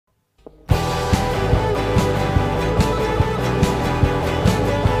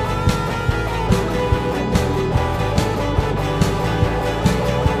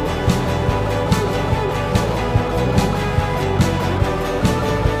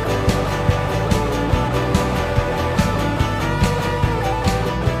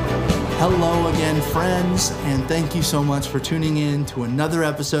and friends, and thank you so much for tuning in to another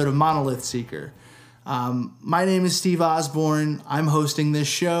episode of Monolith Seeker. My name is Steve Osborne. I'm hosting this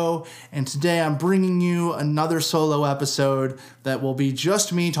show, and today I'm bringing you another solo episode that will be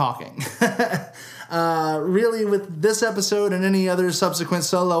just me talking. Really, with this episode and any other subsequent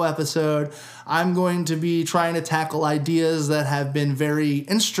solo episode, I'm going to be trying to tackle ideas that have been very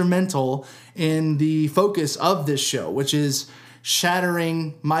instrumental in the focus of this show, which is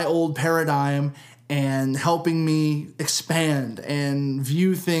shattering my old paradigm and helping me expand and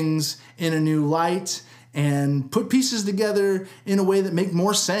view things in a new light and put pieces together in a way that make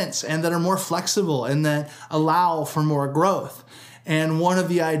more sense and that are more flexible and that allow for more growth. And one of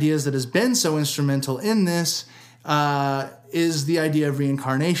the ideas that has been so instrumental in this is the idea of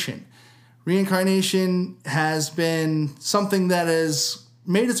reincarnation. Reincarnation has been something that has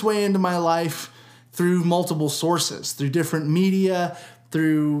made its way into my life through multiple sources, through different media,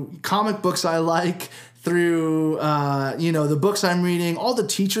 through comic books I like, through the books I'm reading, all the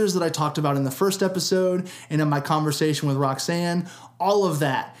teachers that I talked about in the first episode and in my conversation with Roxanne, all of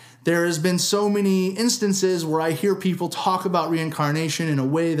that. There has been so many instances where I hear people talk about reincarnation in a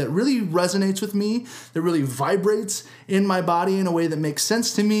way that really resonates with me, that really vibrates in my body in a way that makes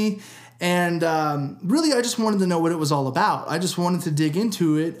sense to me. And really, I just wanted to know what it was all about. I just wanted to dig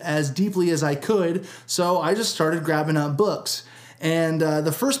into it as deeply as I could, so I just started grabbing up books. And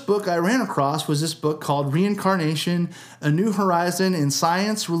the first book I ran across was this book called Reincarnation, A New Horizon in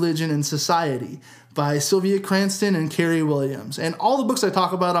Science, Religion, and Society by Sylvia Cranston and Carrie Williams. And all the books I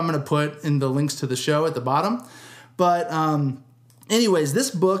talk about, I'm going to put in the links to the show at the bottom. But anyways, this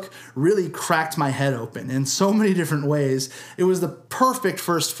book really cracked my head open in so many different ways. It was the perfect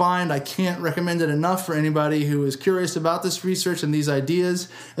first find. I can't recommend it enough for anybody who is curious about this research and these ideas,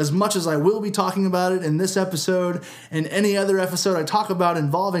 as much as I will be talking about it in this episode and any other episode I talk about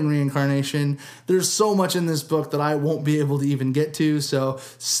involving reincarnation. There's so much in this book that I won't be able to even get to, so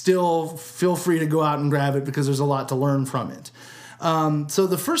still feel free to go out and grab it because there's a lot to learn from it. So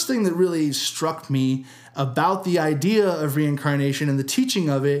the first thing that really struck me about the idea of reincarnation and the teaching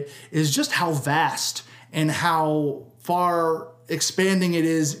of it is just how vast and how far expanding it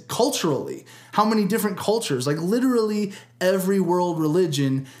is culturally. How many different cultures, like literally every world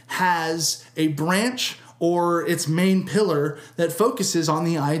religion has a branch or its main pillar that focuses on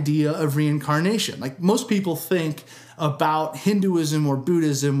the idea of reincarnation. Like most people think about Hinduism or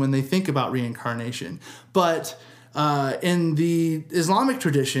Buddhism when they think about reincarnation. But in the Islamic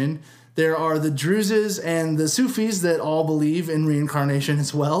tradition, there are the Druzes and the Sufis that all believe in reincarnation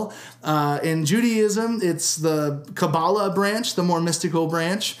as well. In Judaism, it's the Kabbalah branch, the more mystical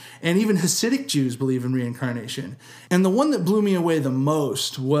branch, and even Hasidic Jews believe in reincarnation. And the one that blew me away the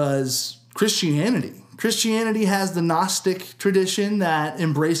most was Christianity. Christianity has the Gnostic tradition that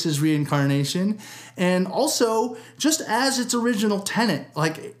embraces reincarnation, and also just as its original tenet,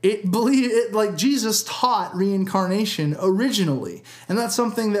 like Jesus taught reincarnation originally, and that's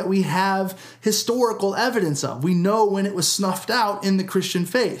something that we have historical evidence of. We know when it was snuffed out in the Christian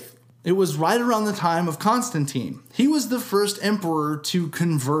faith. It was right around the time of Constantine. He was the first emperor to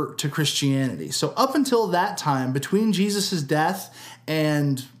convert to Christianity. So up until that time, between Jesus' death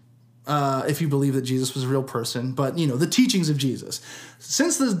and if you believe that Jesus was a real person, but, the teachings of Jesus.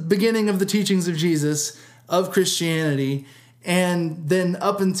 Since the beginning of the teachings of Jesus, of Christianity, and then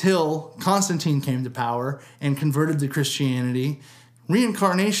up until Constantine came to power and converted to Christianity,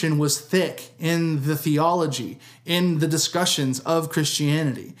 reincarnation was thick in the theology, in the discussions of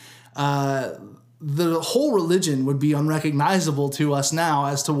Christianity. The whole religion would be unrecognizable to us now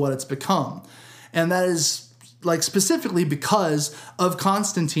as to what it's become. And that is specifically because of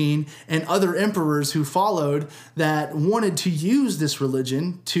Constantine and other emperors who followed that wanted to use this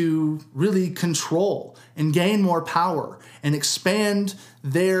religion to really control and gain more power and expand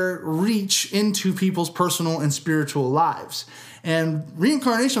their reach into people's personal and spiritual lives. And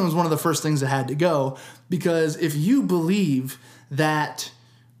reincarnation was one of the first things that had to go, because if you believe that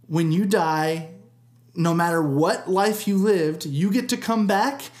when you die, no matter what life you lived, you get to come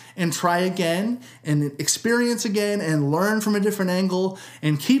back and try again and experience again and learn from a different angle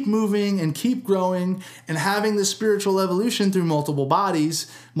and keep moving and keep growing and having this spiritual evolution through multiple bodies,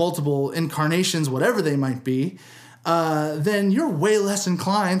 multiple incarnations, whatever they might be, then you're way less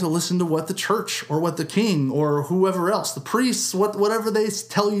inclined to listen to what the church or what the king or whoever else, the priests, whatever they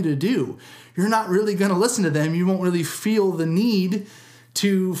tell you to do. You're not really going to listen to them. You won't really feel the need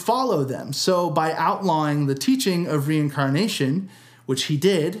to follow them. So by outlawing the teaching of reincarnation, which he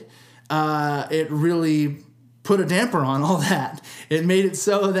did, it really put a damper on all that. It made it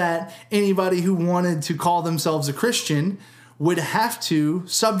so that anybody who wanted to call themselves a Christian would have to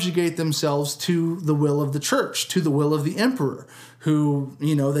subjugate themselves to the will of the church, to the will of the emperor, who,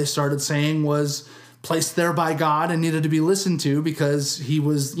 they started saying was placed there by God and needed to be listened to because he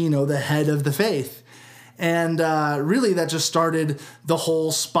was, the head of the faith. And really, that just started the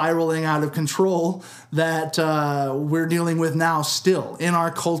whole spiraling out of control that we're dealing with now still in our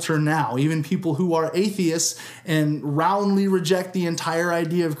culture now. Even people who are atheists and roundly reject the entire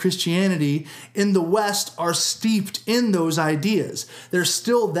idea of Christianity in the West are steeped in those ideas. There's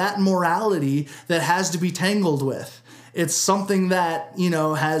still that morality that has to be tangled with. It's something that,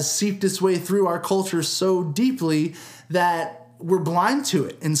 has seeped its way through our culture so deeply that we're blind to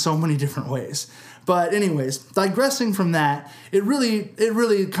it in so many different ways. But anyways, digressing from that, it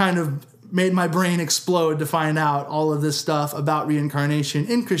really kind of made my brain explode to find out all of this stuff about reincarnation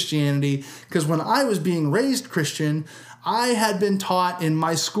in Christianity. Because when I was being raised Christian, I had been taught in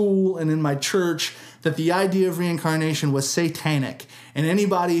my school and in my church that the idea of reincarnation was satanic. And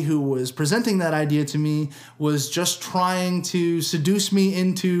anybody who was presenting that idea to me was just trying to seduce me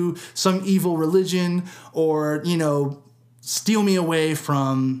into some evil religion or, steal me away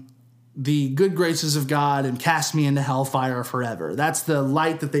from the good graces of God and cast me into hellfire forever. That's the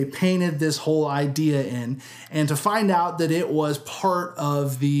light that they painted this whole idea in. And to find out that it was part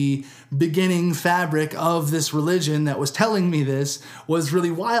of the beginning fabric of this religion that was telling me this was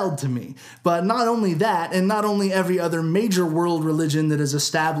really wild to me. But not only that, and not only every other major world religion that is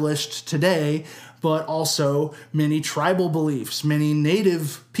established today, but also many tribal beliefs, many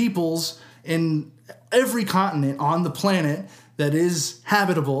native peoples in every continent on the planet that is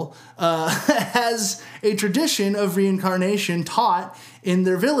habitable, has a tradition of reincarnation taught in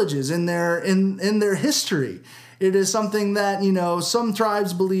their villages, in their history. It is something that, some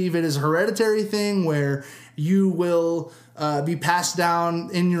tribes believe it is a hereditary thing where you will be passed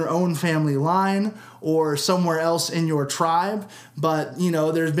down in your own family line or somewhere else in your tribe. But,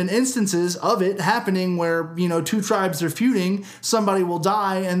 there's been instances of it happening where, two tribes are feuding, somebody will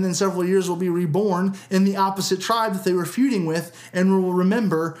die, and then several years will be reborn in the opposite tribe that they were feuding with and will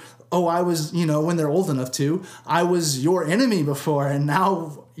remember, oh, I was, when they're old enough to, I was your enemy before, and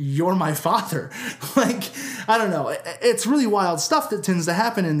now you're my father. I don't know. It's really wild stuff that tends to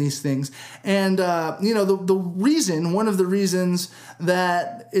happen in these things. And, one of the reasons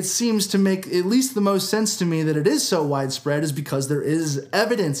that it seems to make at least the most sense to me that it is so widespread is because there is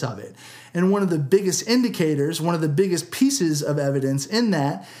evidence of it. And one of the biggest indicators, one of the biggest pieces of evidence in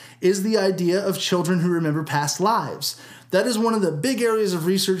that is the idea of children who remember past lives. That is one of the big areas of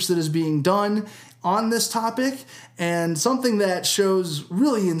research that is being done on this topic, and something that shows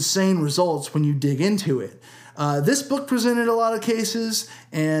really insane results when you dig into it. This book presented a lot of cases,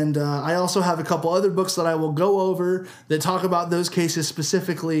 and I also have a couple other books that I will go over that talk about those cases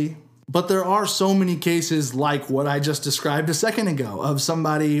specifically. But there are so many cases like what I just described a second ago of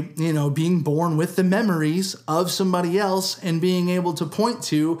somebody, being born with the memories of somebody else and being able to point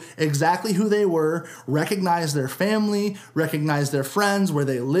to exactly who they were, recognize their family, recognize their friends, where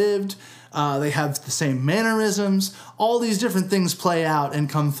they lived. They have the same mannerisms. All these different things play out and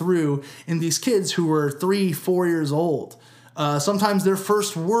come through in these kids who were 3-4 years old. Sometimes their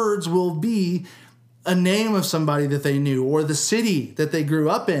first words will be a name of somebody that they knew or the city that they grew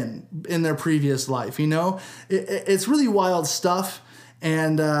up in their previous life. It's really wild stuff.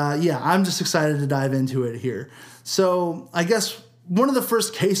 And I'm just excited to dive into it here. So I guess one of the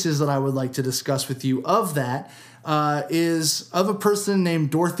first cases that I would like to discuss with you of that is of a person named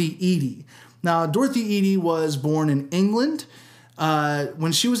Dorothy Eady. Now, Dorothy Eady was born in England.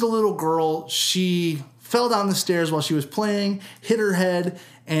 When she was a little girl, she fell down the stairs while she was playing, hit her head,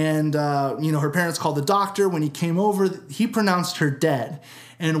 and her parents called the doctor. When he came over, he pronounced her dead.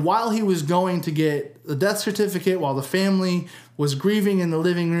 And while he was going to get the death certificate, while the family was grieving in the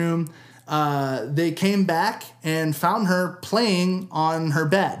living room, they came back and found her playing on her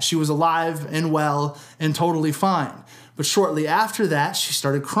bed. She was alive and well and totally fine. But shortly after that, she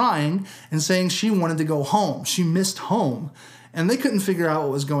started crying and saying she wanted to go home. She missed home. And they couldn't figure out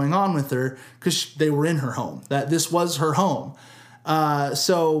what was going on with her because they were in her home, that this was her home.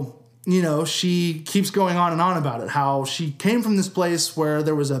 She keeps going on and on about it, how she came from this place where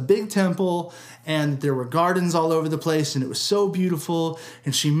there was a big temple and there were gardens all over the place and it was so beautiful,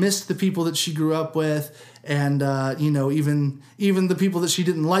 and she missed the people that she grew up with, and even the people that she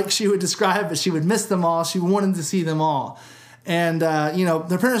didn't like, she would describe, but she would miss them all. She wanted to see them all. And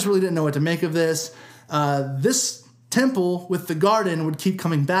their parents really didn't know what to make of this. This temple with the garden would keep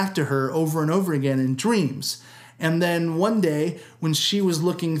coming back to her over and over again in dreams. And then one day, when she was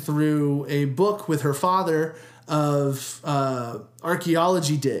looking through a book with her father, of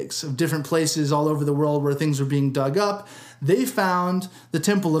archaeology digs of different places all over the world where things were being dug up, they found the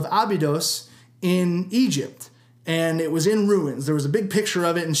Temple of Abydos in Egypt. And it was in ruins. There was a big picture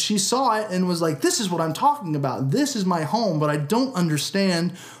of it, and she saw it and was like, this is what I'm talking about. This is my home, but I don't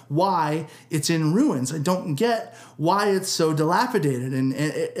understand why it's in ruins. I don't get why it's so dilapidated. And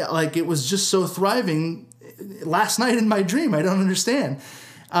it was just so thriving last night in my dream. I don't understand.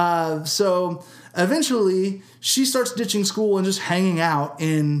 So eventually, she starts ditching school and just hanging out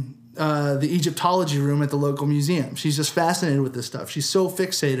in the Egyptology room at the local museum. She's just fascinated with this stuff. She's so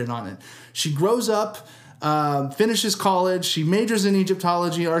fixated on it. She grows up, finishes college, she majors in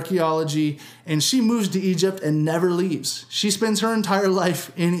Egyptology, archaeology, and she moves to Egypt and never leaves. She spends her entire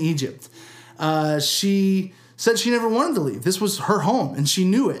life in Egypt. She said she never wanted to leave. This was her home, and she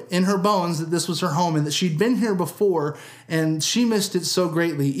knew it in her bones that this was her home and that she'd been here before, and she missed it so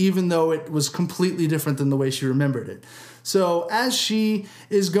greatly, even though it was completely different than the way she remembered it. So as she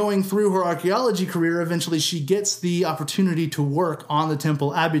is going through her archaeology career, eventually she gets the opportunity to work on the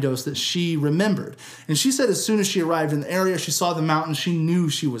Temple Abydos that she remembered. And she said as soon as she arrived in the area, she saw the mountain, she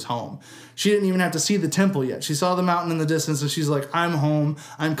knew she was home. She didn't even have to see the temple yet. She saw the mountain in the distance and she's like, I'm home,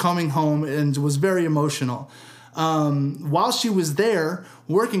 I'm coming home, and was very emotional. While she was there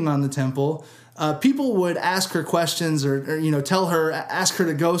working on the temple, people would ask her questions or tell her, ask her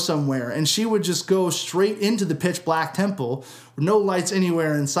to go somewhere. And she would just go straight into the pitch black temple, no lights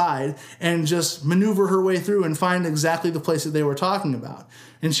anywhere inside, and just maneuver her way through and find exactly the place that they were talking about.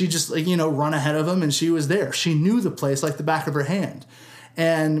 And she just, run ahead of them, and she was there. She knew the place like the back of her hand.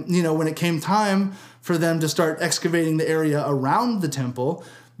 And, when it came time for them to start excavating the area around the temple,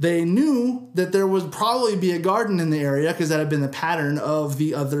 they knew that there would probably be a garden in the area because that had been the pattern of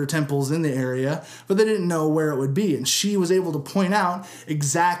the other temples in the area, but they didn't know where it would be. And she was able to point out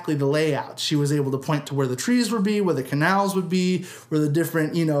exactly the layout. She was able to point to where the trees would be, where the canals would be, where the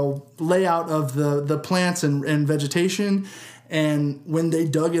different, layout of the plants and vegetation. And when they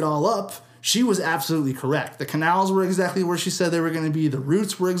dug it all up, she was absolutely correct. The canals were exactly where she said they were going to be. The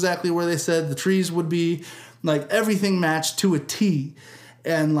roots were exactly where they said the trees would be. Like everything matched to a T.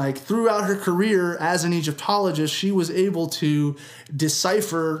 And throughout her career as an Egyptologist, she was able to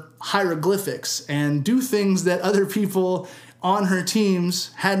decipher hieroglyphics and do things that other people on her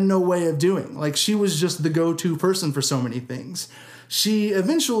teams had no way of doing. She was just the go-to person for so many things. She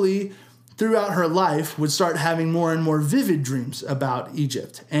eventually, throughout her life, would start having more and more vivid dreams about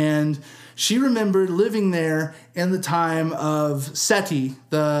Egypt. And she remembered living there in the time of Seti,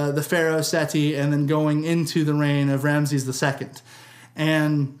 the pharaoh Seti, and then going into the reign of Ramses II.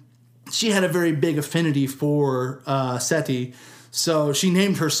 And she had a very big affinity for Seti, so she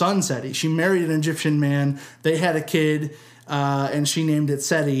named her son Seti. She married an Egyptian man. They had a kid, and she named it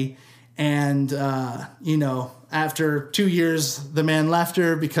Seti. And, after 2 years, the man left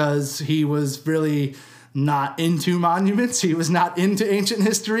her because he was really not into monuments. He was not into ancient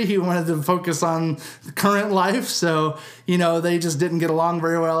history. He wanted to focus on the current life. So, they just didn't get along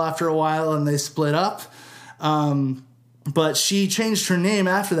very well after a while, and they split up. But she changed her name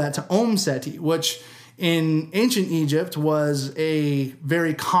after that to Seti, which in ancient Egypt was a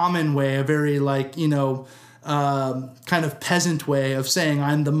very common way, a very kind of peasant way of saying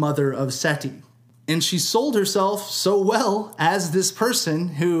I'm the mother of Seti. And she sold herself so well as this person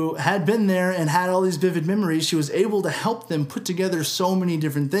who had been there and had all these vivid memories. She was able to help them put together so many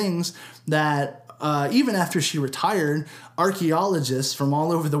different things that even after she retired, archaeologists from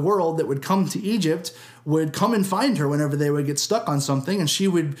all over the world that would come to Egypt would come and find her whenever they would get stuck on something, and she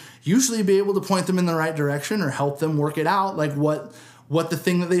would usually be able to point them in the right direction or help them work it out, what the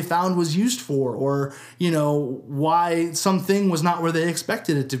thing that they found was used for, or why something was not where they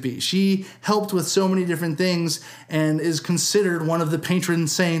expected it to be. She helped with so many different things and is considered one of the patron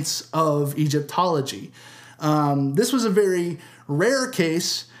saints of Egyptology. This was a very rare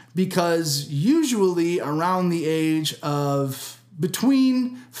case because usually around the age of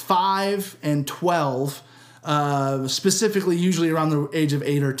between 5 and 12, specifically usually around the age of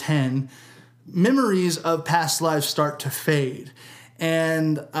 8 or 10, memories of past lives start to fade.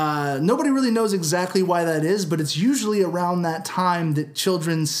 And nobody really knows exactly why that is, but it's usually around that time that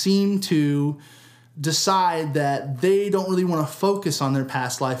children seem to decide that they don't really want to focus on their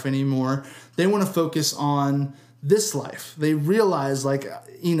past life anymore. They want to focus on this life. They realize,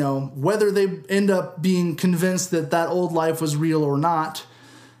 whether they end up being convinced that old life was real or not,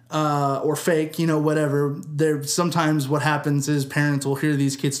 or fake, whatever. Sometimes what happens is parents will hear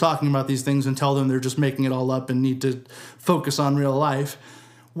these kids talking about these things and tell them they're just making it all up and need to focus on real life.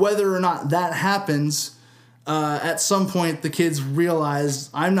 Whether or not that happens, At some point, the kids realize,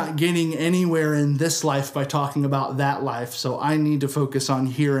 I'm not getting anywhere in this life by talking about that life, so I need to focus on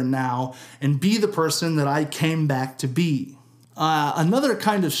here and now and be the person that I came back to be. Another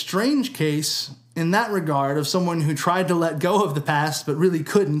kind of strange case in that regard of someone who tried to let go of the past but really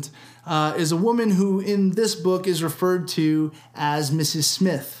couldn't is a woman who in this book is referred to as Mrs.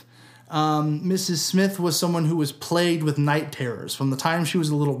 Smith. Mrs. Smith was someone who was plagued with night terrors from the time she was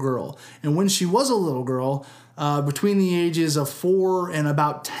a little girl. And when she was a little girl, between the ages of 4 and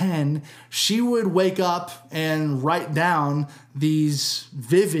about 10, she would wake up and write down these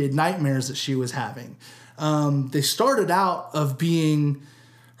vivid nightmares that she was having. They started out of being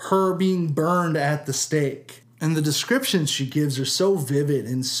her being burned at the stake. And the descriptions she gives are so vivid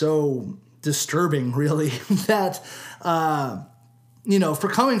and so disturbing, really, that, for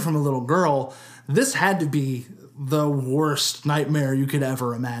coming from a little girl, this had to be the worst nightmare you could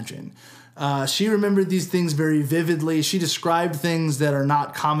ever imagine. She remembered these things very vividly. She described things that are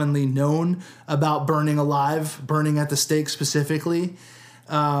not commonly known about burning alive, burning at the stake specifically.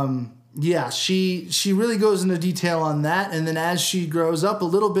 She really goes into detail on that. And then as she grows up a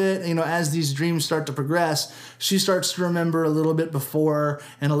little bit, as these dreams start to progress, she starts to remember a little bit before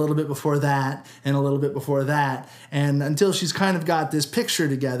and a little bit before that and a little bit before that. And until she's kind of got this picture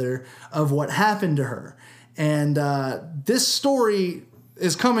together of what happened to her. And this story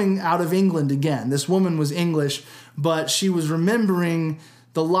is coming out of England again. This woman was English, but she was remembering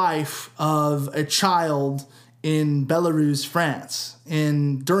the life of a child in Belarus, France,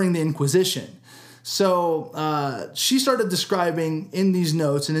 during the Inquisition. So she started describing in these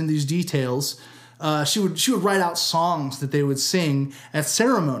notes and in these details, she would write out songs that they would sing at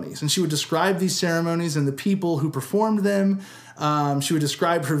ceremonies, and she would describe these ceremonies and the people who performed them. She would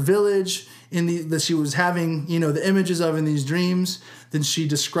describe her village that she was having, the images of in these dreams. Then she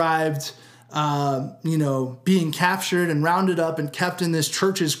described, being captured and rounded up and kept in this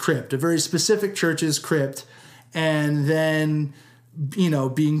church's crypt, a very specific church's crypt, and then,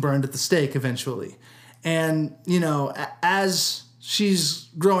 being burned at the stake eventually. And, as she's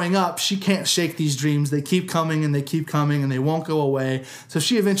growing up, she can't shake these dreams. They keep coming and they keep coming and they won't go away. So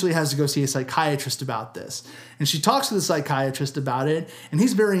she eventually has to go see a psychiatrist about this. And she talks to the psychiatrist about it, and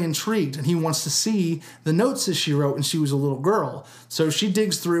he's very intrigued, and he wants to see the notes that she wrote when she was a little girl. So she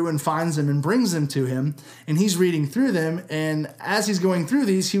digs through and finds them and brings them to him, and he's reading through them. And as he's going through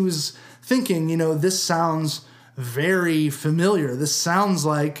these, he was thinking, this sounds very familiar. This sounds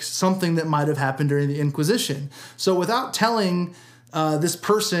like something that might have happened during the Inquisition. So without telling this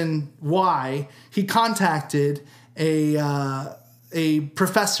person why, he contacted a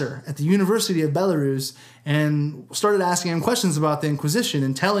professor at the University of Belarus and started asking him questions about the Inquisition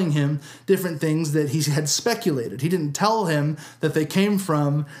and telling him different things that he had speculated. He didn't tell him that they came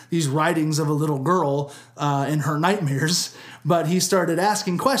from these writings of a little girl in her nightmares, but he started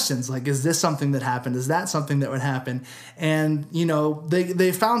asking questions like, is this something that happened? Is that something that would happen? And,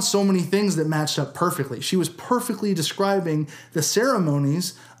 they found so many things that matched up perfectly. She was perfectly describing the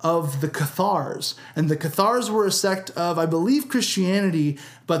ceremonies of the Cathars. And the Cathars were a sect of, I believe, Christianity,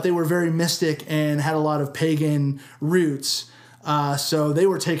 but they were very mystic and had a lot of pagan roots. So they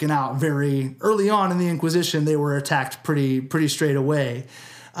were taken out very early on in the Inquisition. They were attacked pretty straight away.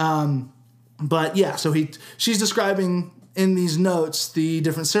 She's describing in these notes the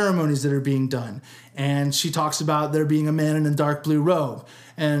different ceremonies that are being done. And she talks about there being a man in a dark blue robe.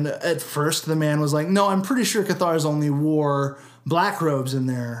 And at first the man was like, no, I'm pretty sure Cathars only wore black robes in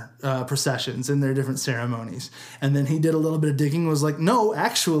their processions, in their different ceremonies. And then he did a little bit of digging and was like, no,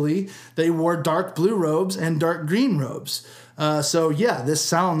 actually, they wore dark blue robes and dark green robes. This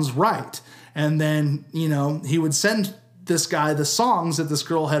sounds right. And then, he would send this guy the songs that this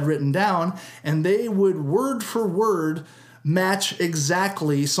girl had written down, and they would word for word match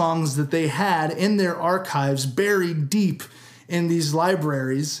exactly songs that they had in their archives buried deep in these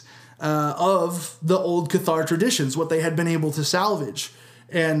libraries of the old Cathar traditions, what they had been able to salvage.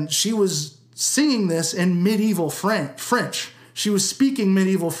 And she was singing this in medieval French. She was speaking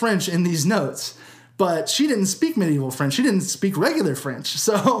medieval French in these notes, but she didn't speak medieval French. She didn't speak regular French.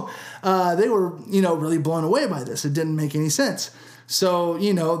 So they were, really blown away by this. It didn't make any sense. So,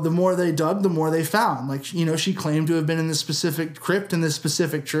 the more they dug, the more they found. Like, she claimed to have been in this specific crypt in this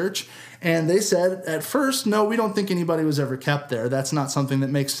specific church. And they said at first, no, we don't think anybody was ever kept there. That's not something that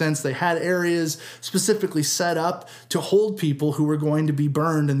makes sense. They had areas specifically set up to hold people who were going to be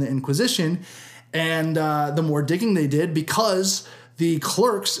burned in the Inquisition. And the more digging they did, because the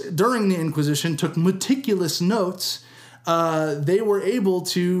clerks during the Inquisition took meticulous notes, they were able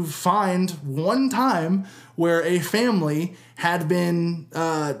to find one time where a family had been,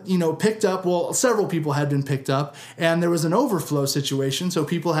 picked up. Well, several people had been picked up, and there was an overflow situation, so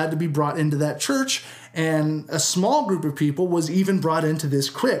people had to be brought into that church, and a small group of people was even brought into this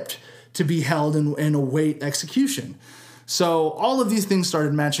crypt to be held and await execution. So all of these things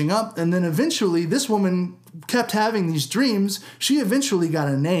started matching up, and then eventually this woman kept having these dreams. She eventually got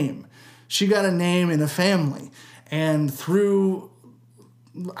a name. She got a name and a family. And through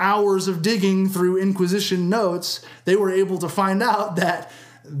hours of digging through Inquisition notes, they were able to find out that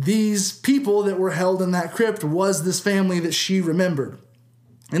these people that were held in that crypt was this family that she remembered.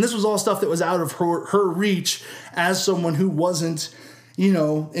 And this was all stuff that was out of her reach as someone who wasn't,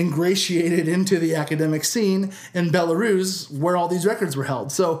 ingratiated into the academic scene in Belarus where all these records were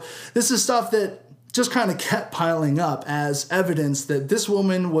held. So this is stuff that just kind of kept piling up as evidence that this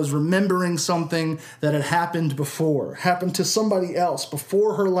woman was remembering something that had happened to somebody else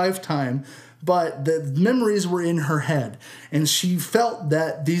before her lifetime, but the memories were in her head, and she felt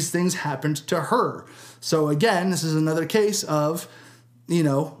that these things happened to her. So again, this is another case of,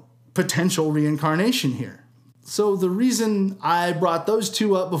 potential reincarnation here. So the reason I brought those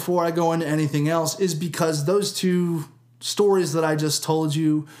two up before I go into anything else is because those two stories that I just told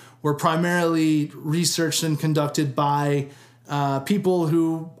you were primarily researched and conducted by people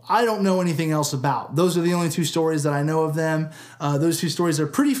who I don't know anything else about. Those are the only two stories that I know of them. Those two stories are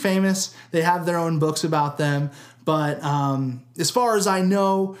pretty famous. They have their own books about them. But as far as I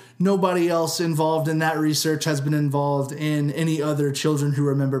know, nobody else involved in that research has been involved in any other children who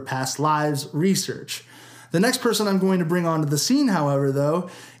remember past lives research. The next person I'm going to bring onto the scene, however, though,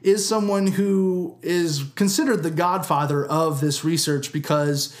 is someone who is considered the godfather of this research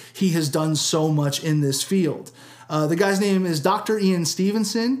because he has done so much in this field. The guy's name is Dr. Ian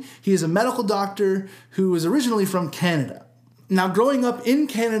Stevenson. He is a medical doctor who is originally from Canada. Now, growing up in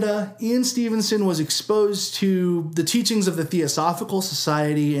Canada, Ian Stevenson was exposed to the teachings of the Theosophical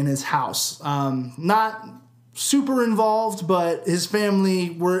Society in his house. Not super involved, but his family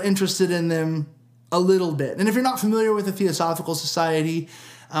were interested in them a little bit. And if you're not familiar with the Theosophical Society,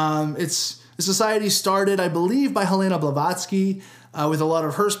 it's a society started, I believe, by Helena Blavatsky with a lot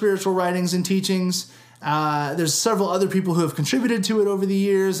of her spiritual writings and teachings. There's several other people who have contributed to it over the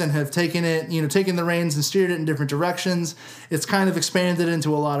years and have taken it, taken the reins and steered it in different directions. It's kind of expanded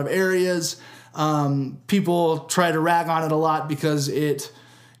into a lot of areas. People try to rag on it a lot because it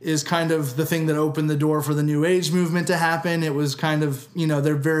is kind of the thing that opened the door for the New Age movement to happen. It was kind of,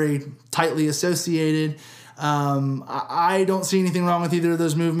 they're very tightly associated. I don't see anything wrong with either of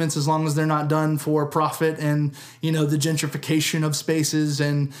those movements as long as they're not done for profit and, the gentrification of spaces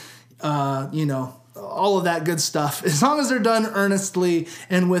and, all of that good stuff. As long as they're done earnestly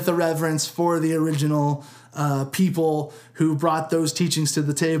and with a reverence for the original people who brought those teachings to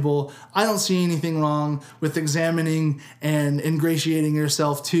the table, I don't see anything wrong with examining and ingratiating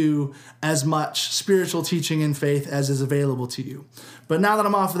yourself to as much spiritual teaching and faith as is available to you. But now that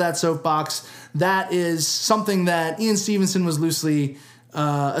I'm off of that soapbox, that is something that Ian Stevenson was loosely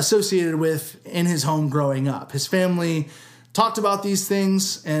associated with in his home growing up. His family talked about these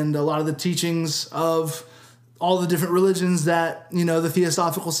things and a lot of the teachings of all the different religions that, the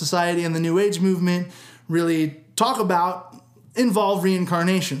Theosophical Society and the New Age movement really talk about involve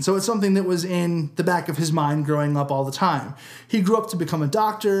reincarnation. So it's something that was in the back of his mind growing up all the time. He grew up to become a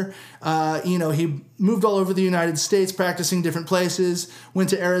doctor. He moved all over the United States, practicing different places, went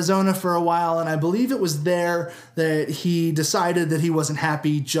to Arizona for a while, and I believe it was there that he decided that he wasn't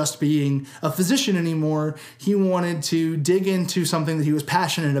happy just being a physician anymore. He wanted to dig into something that he was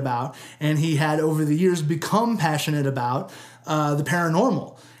passionate about, and he had over the years become passionate about the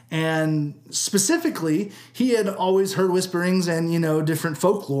paranormal. And specifically, he had always heard whisperings and, different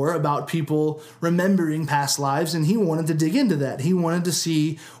folklore about people remembering past lives, and he wanted to dig into that. He wanted to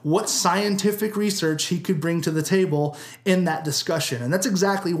see what scientific research he could bring to the table in that discussion. And that's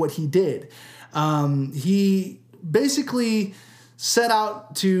exactly what he did. He basically set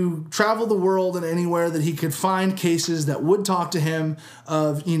out to travel the world and anywhere that he could find cases that would talk to him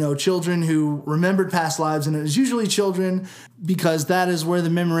of, children who remembered past lives. And it was usually children because that is where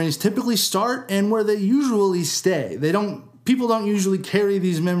the memories typically start and where they usually stay. People don't usually carry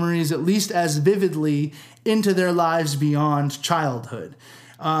these memories, at least as vividly, into their lives beyond childhood.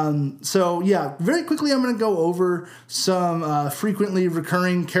 Very quickly I'm going to go over some frequently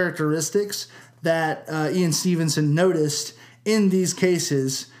recurring characteristics that Ian Stevenson noticed in these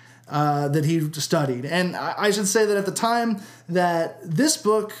cases that he studied. And I should say that at the time that this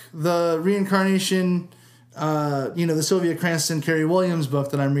book, the Reincarnation, the Sylvia Cranston, Carrie Williams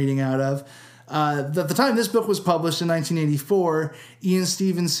book that I'm reading out of, At the time this book was published in 1984, Ian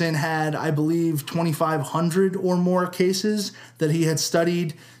Stevenson had, I believe, 2,500 or more cases that he had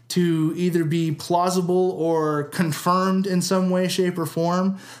studied to either be plausible or confirmed in some way, shape, or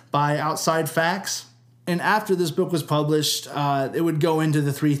form by outside facts. And after this book was published, it would go into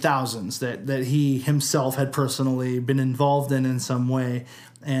the 3,000s that he himself had personally been involved in some way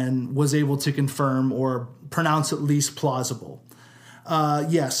and was able to confirm or pronounce at least plausible.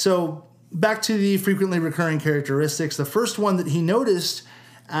 So back to the frequently recurring characteristics. The first one that he noticed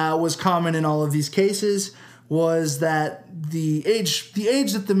was common in all of these cases was that the age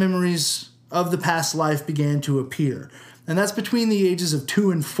that the memories of the past life began to appear. And that's between the ages of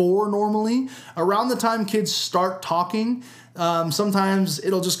 2 and 4 normally. Around the time kids start talking, sometimes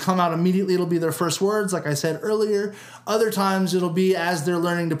it'll just come out immediately. It'll be their first words, like I said earlier. Other times it'll be as they're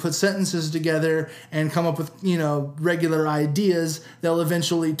learning to put sentences together and come up with, regular ideas. They'll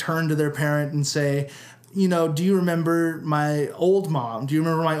eventually turn to their parent and say, do you remember my old mom? Do you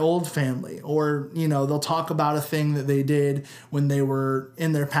remember my old family? Or, they'll talk about a thing that they did when they were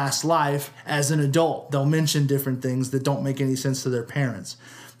in their past life as an adult. They'll mention different things that don't make any sense to their parents.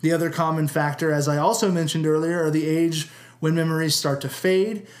 The other common factor, as I also mentioned earlier, are the age when memories start to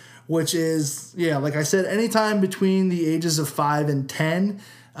fade, which is, like I said, anytime between the ages of 5 and 10,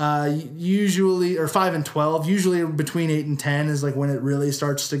 usually, or 5 and 12, usually between 8 and 10 is like when it really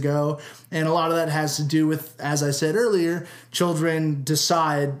starts to go. And a lot of that has to do with, as I said earlier, children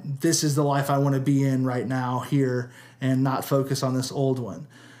decide this is the life I want to be in right now here and not focus on this old one.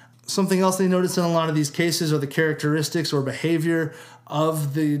 Something else they notice in a lot of these cases are the characteristics or behavior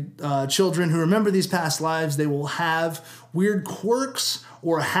of the children who remember these past lives. They will have weird quirks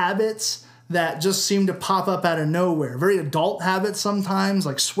or habits that just seem to pop up out of nowhere. Very adult habits sometimes,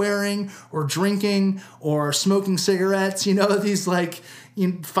 like swearing or drinking or smoking cigarettes. These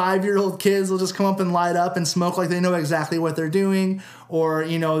 5-year-old kids will just come up and light up and smoke like they know exactly what they're doing. Or,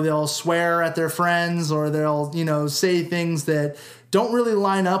 they'll swear at their friends, or they'll, say things that don't really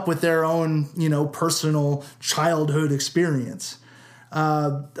line up with their own, personal childhood experience.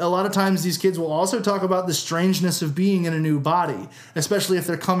 A lot of times these kids will also talk about the strangeness of being in a new body, especially if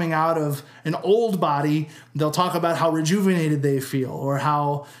they're coming out of an old body. They'll talk about how rejuvenated they feel or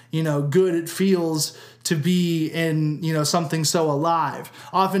how, good it feels to be in, something so alive.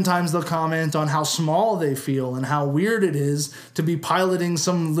 Oftentimes they'll comment on how small they feel and how weird it is to be piloting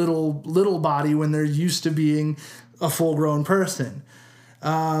some little body when they're used to being a full-grown person.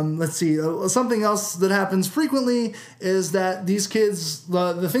 Let's see. Something else that happens frequently is that these kids,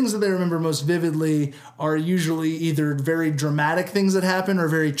 the things that they remember most vividly are usually either very dramatic things that happen or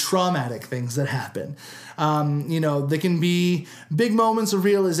very traumatic things that happen. They can be big moments of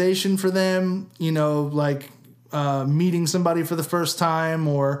realization for them, meeting somebody for the first time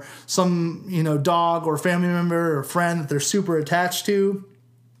or some, dog or family member or friend that they're super attached to.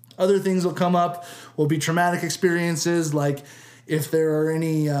 Other things will come up, will be traumatic experiences, like if there are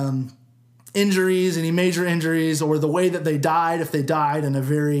any injuries, any major injuries, or the way that they died. If they died in a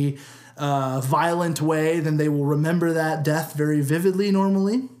very violent way, then they will remember that death very vividly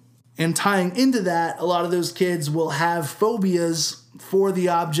normally. And tying into that, a lot of those kids will have phobias for the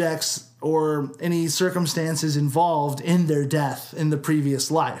objects or any circumstances involved in their death in the previous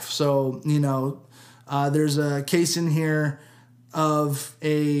life. So, there's a case in here of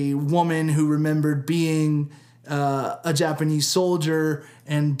a woman who remembered being a Japanese soldier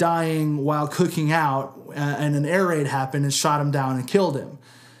and dying while cooking out, and an air raid happened and shot him down and killed him.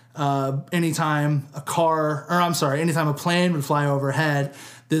 Anytime a plane would fly overhead,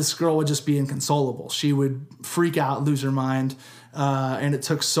 this girl would just be inconsolable. She would freak out, lose her mind, and it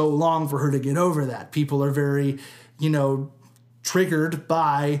took so long for her to get over that. People are very, triggered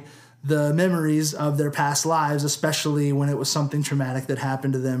by the memories of their past lives, especially when it was something traumatic that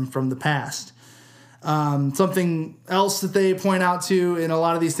happened to them from the past. Something else that they point out to in a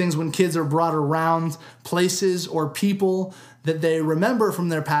lot of these things, when kids are brought around places or people that they remember from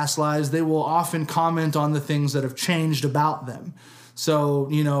their past lives, they will often comment on the things that have changed about them. So,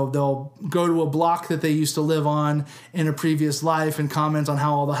 they'll go to a block that they used to live on in a previous life and comment on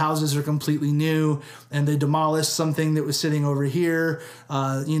how all the houses are completely new and they demolished something that was sitting over here.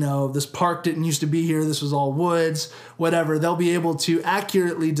 This park didn't used to be here. This was all woods, whatever. They'll be able to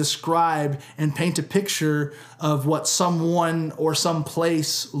accurately describe and paint a picture of what someone or some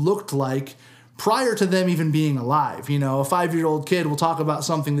place looked like prior to them even being alive. A 5-year-old kid will talk about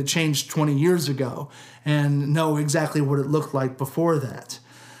something that changed 20 years ago and know exactly what it looked like before that.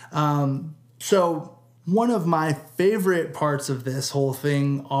 So one of my favorite parts of this whole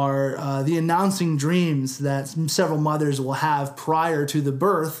thing are the announcing dreams that several mothers will have prior to the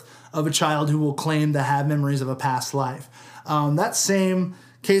birth of a child who will claim to have memories of a past life. That same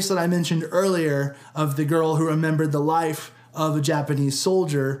case that I mentioned earlier of the girl who remembered the life of a Japanese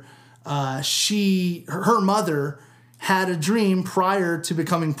soldier, her mother had a dream prior to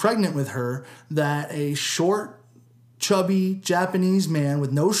becoming pregnant with her that a short, chubby Japanese man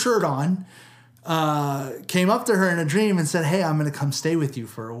with no shirt on came up to her in a dream and said, "Hey, I'm going to come stay with you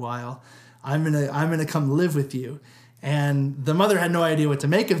for a while. I'm going to come live with you." And the mother had no idea what to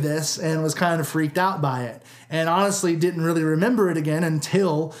make of this and was kind of freaked out by it. And honestly didn't really remember it again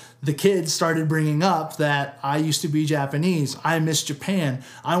until the kids started bringing up that I used to be Japanese. I miss Japan.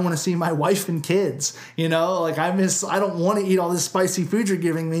 I want to see my wife and kids. You know, like I don't want to eat all this spicy food you're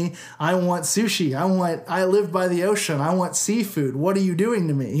giving me. I want sushi. I live by the ocean. I want seafood. What are you doing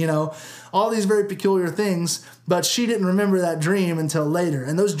to me? You know, all these very peculiar things. But she didn't remember that dream until later.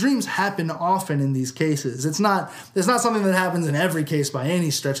 And those dreams happen often in these cases. It's not something that happens in every case by any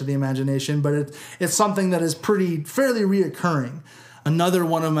stretch of the imagination, but it's something that is fairly reoccurring. Another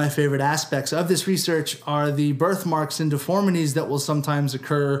one of my favorite aspects of this research are the birthmarks and deformities that will sometimes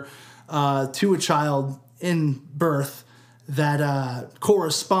occur to a child in birth that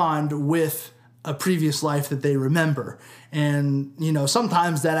correspond with a previous life that they remember. And, you know,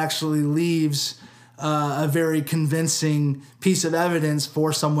 sometimes that actually leaves a very convincing piece of evidence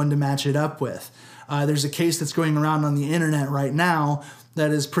for someone to match it up with. There's a case that's going around on the internet right now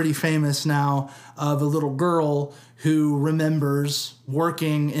that is pretty famous now of a little girl who remembers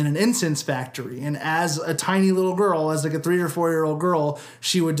working in an incense factory. And as a tiny little girl, as like a 3 or 4 year old girl,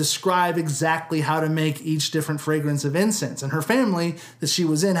 she would describe exactly how to make each different fragrance of incense. And her family that she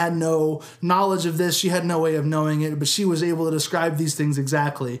was in had no knowledge of this. She had no way of knowing it, but she was able to describe these things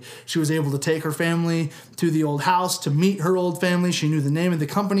exactly. She was able to take her family to the old house to meet her old family. She knew the name of the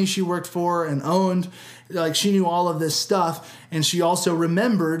company she worked for and owned. Like, she knew all of this stuff, and she also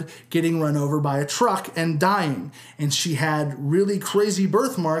remembered getting run over by a truck and dying. And she had really crazy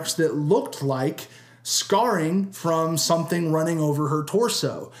birthmarks that looked like scarring from something running over her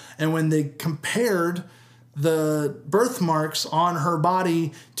torso. And when they compared the birthmarks on her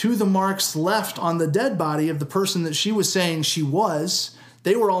body to the marks left on the dead body of the person that she was saying she was,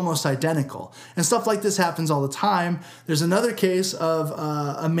 they were almost identical. And stuff like this happens all the time. There's another case of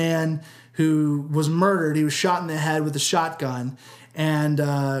a man who was murdered. He was shot in the head with a shotgun. And,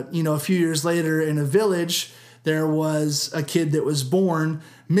 a few years later in a village, there was a kid that was born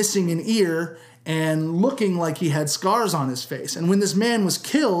missing an ear and looking like he had scars on his face. And when this man was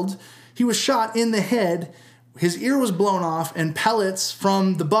killed, he was shot in the head. His ear was blown off and pellets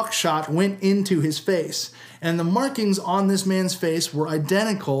from the buckshot went into his face. And the markings on this man's face were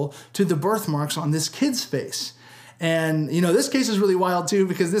identical to the birthmarks on this kid's face. And, this case is really wild, too,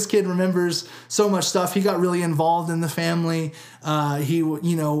 because this kid remembers so much stuff. He got really involved in the family. He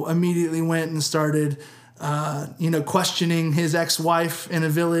immediately went and started, questioning his ex-wife in a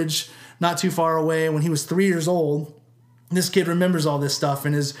village not too far away when he was 3 years old. This kid remembers all this stuff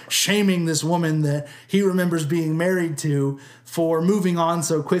and is shaming this woman that he remembers being married to for moving on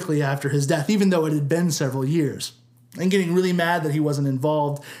so quickly after his death, even though it had been several years. And getting really mad that he wasn't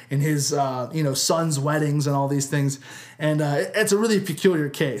involved in his, son's weddings and all these things. And it's a really peculiar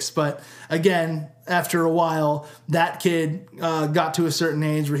case. But again, after a while, that kid got to a certain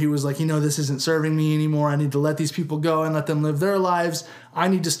age where he was like, this isn't serving me anymore. I need to let these people go and let them live their lives. I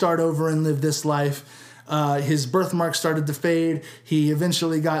need to start over and live this life. His birthmark started to fade. He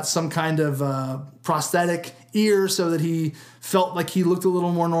eventually got some kind of prosthetic ear so that he felt like he looked a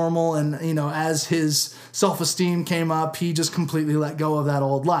little more normal. And, as his self-esteem came up, he just completely let go of that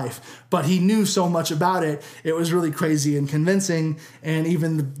old life. But he knew so much about it. It was really crazy and convincing. And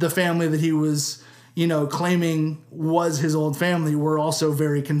even the family that he was, claiming was his old family were also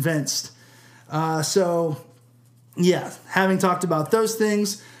very convinced. Having talked about those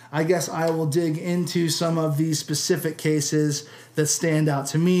things, I guess I will dig into some of these specific cases that stand out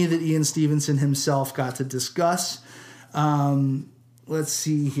to me that Ian Stevenson himself got to discuss. Let's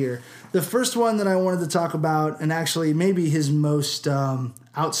see here. The first one that I wanted to talk about, and actually maybe his most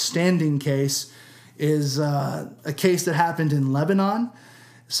outstanding case, is a case that happened in Lebanon.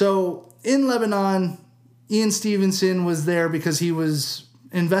 So in Lebanon, Ian Stevenson was there because he was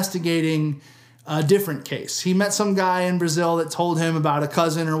investigating a different case. He met some guy in Brazil that told him about a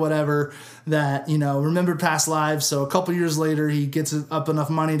cousin or whatever that, remembered past lives. So a couple years later, he gets up enough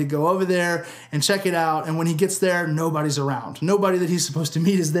money to go over there and check it out. And when he gets there, nobody's around. Nobody that he's supposed to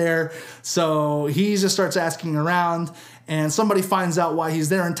meet is there. So he just starts asking around. and somebody finds out why he's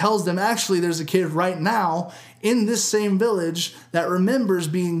there and tells them, actually, there's a kid right now in this same village that remembers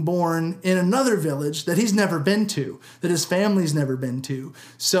being born in another village that he's never been to, that his family's never been to.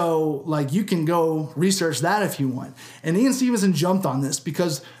 So, like, you can go research that if you want. And Ian Stevenson jumped on this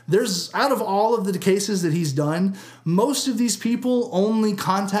because there's, out of all of the cases that he's done, most of these people only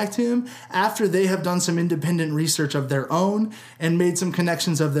contact him after they have done some independent research of their own and made some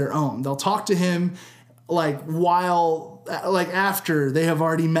connections of their own. They'll talk to him after they have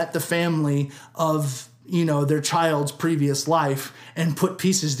already met the family of their child's previous life and put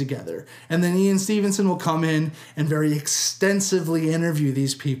pieces together. And then Ian Stevenson will come in and very extensively interview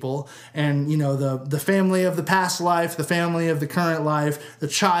these people and, the family of the past life, the family of the current life, the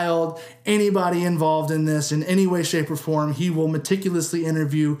child, anybody involved in this in any way, shape, or form. He will meticulously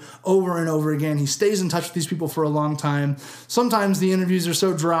interview over and over again. He stays in touch with these people for a long time. Sometimes the interviews are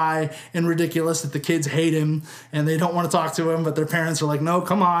so dry and ridiculous that the kids hate him and they don't want to talk to him, but their parents are like, no,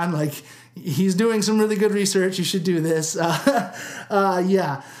 come on, he's doing some really good research. You should do this.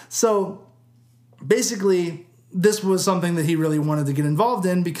 So basically, this was something that he really wanted to get involved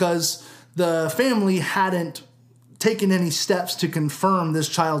in because the family hadn't taken any steps to confirm this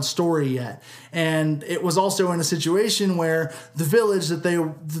child's story yet. And it was also in a situation where the village that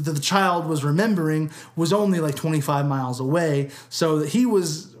the child was remembering was only 25 miles away. So that he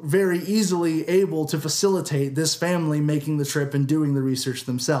was very easily able to facilitate this family making the trip and doing the research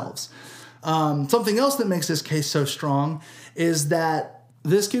themselves. Something else that makes this case so strong is that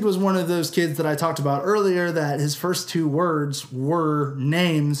this kid was one of those kids that I talked about earlier that his first two words were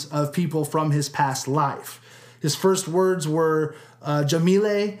names of people from his past life. His first words were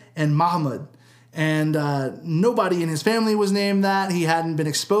Jamile and Muhammad. And nobody in his family was named that. He hadn't been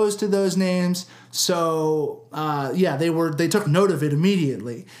exposed to those names. So, they took note of it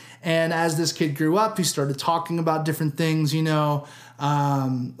immediately. And as this kid grew up, he started talking about different things,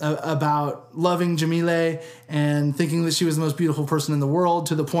 about loving Jamile and thinking that she was the most beautiful person in the world,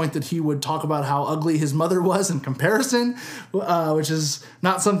 to the point that he would talk about how ugly his mother was in comparison, which is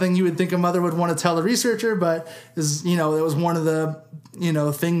not something you would think a mother would want to tell a researcher, but it was one of the,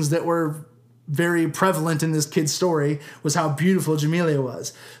 things that were very prevalent in this kid's story was how beautiful Jamile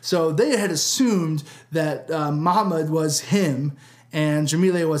was. So they had assumed that Muhammad was him and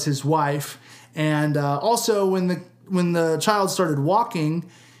Jamile was his wife. And also when the child started walking,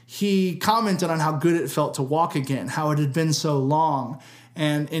 he commented on how good it felt to walk again, how it had been so long.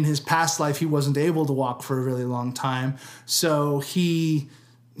 And in his past life, he wasn't able to walk for a really long time. So he,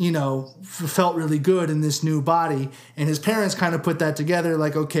 felt really good in this new body. And his parents kind of put that together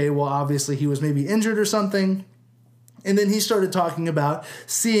okay, well, obviously he was maybe injured or something. And then he started talking about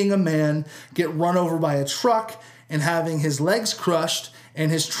seeing a man get run over by a truck and having his legs crushed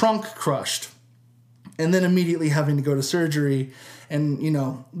and his trunk crushed. And then immediately having to go to surgery and,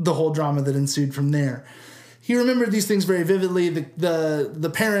 the whole drama that ensued from there. He remembered these things very vividly.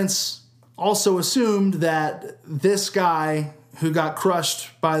 The parents also assumed that this guy who got crushed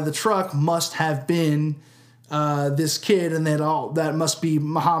by the truck must have been this kid, and that must be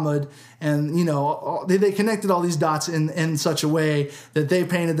Muhammad. And, they connected all these dots in such a way that they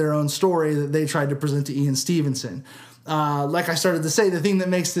painted their own story that they tried to present to Ian Stevenson. Like I started to say, the thing that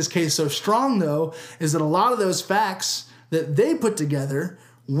makes this case so strong, though, is that a lot of those facts that they put together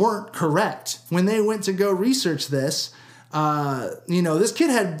weren't correct. When they went to go research this, this kid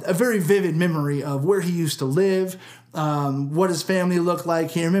had a very vivid memory of where he used to live, what his family looked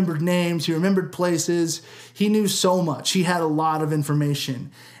like. He remembered names. He remembered places. He knew so much. He had a lot of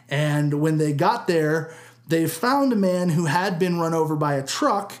information. And when they got there, they found a man who had been run over by a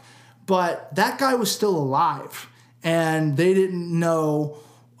truck, but that guy was still alive. And they didn't know,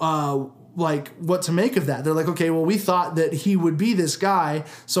 what to make of that. They're like, okay, well, we thought that he would be this guy,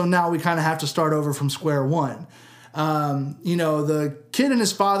 so now we kind of have to start over from square one. The kid and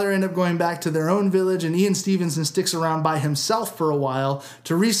his father end up going back to their own village, and Ian Stevenson sticks around by himself for a while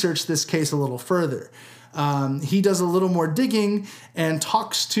to research this case a little further. He does a little more digging and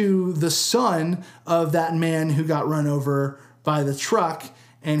talks to the son of that man who got run over by the truck,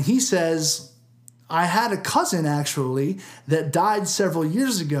 and he says, I had a cousin, actually, that died several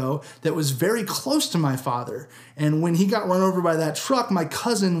years ago that was very close to my father. And when he got run over by that truck, my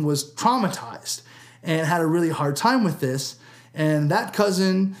cousin was traumatized and had a really hard time with this. And that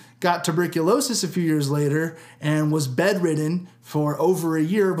cousin got tuberculosis a few years later and was bedridden for over a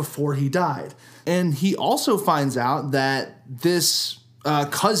year before he died. And he also finds out that this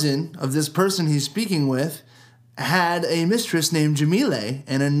cousin of this person he's speaking with had a mistress named Jamile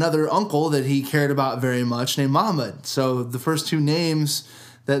and another uncle that he cared about very much named Muhammad. So the first two names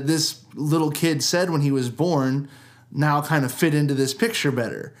that this little kid said when he was born now kind of fit into this picture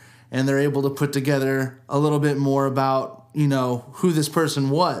better. And they're able to put together a little bit more about, who this person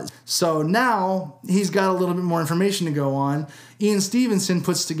was. So now he's got a little bit more information to go on. Ian Stevenson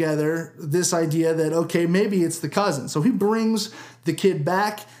puts together this idea that, okay, maybe it's the cousin. So he brings the kid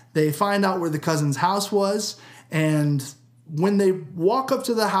back. They find out where the cousin's house was. And when they walk up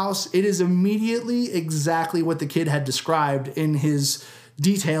to the house, it is immediately exactly what the kid had described in his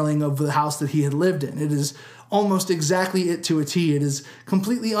detailing of the house that he had lived in. It is almost exactly it to a T. It is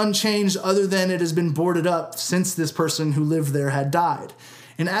completely unchanged other than it has been boarded up since this person who lived there had died.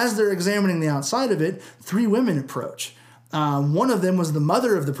 And as they're examining the outside of it, 3 women approach. One of them was the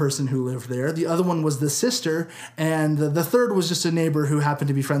mother of the person who lived there. The other one was the sister. And the third was just a neighbor who happened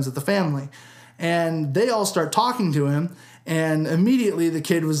to be friends with the family. And they all start talking to him. And immediately the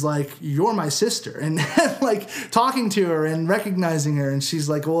kid was like, "You're my sister," and like talking to her and recognizing her. And she's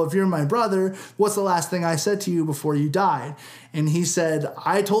like, "Well, if you're my brother, what's the last thing I said to you before you died?" And he said,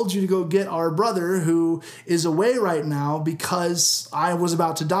 "I told you to go get our brother who is away right now because I was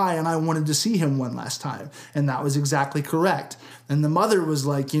about to die and I wanted to see him one last time." And that was exactly correct. And the mother was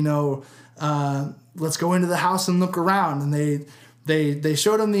like, let's go into the house and look around. And they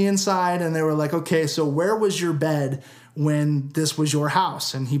showed him the inside and they were like, "Okay, so where was your bed when this was your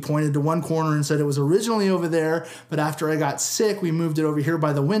house?" And he pointed to one corner and said, "It was originally over there, but after I got sick, we moved it over here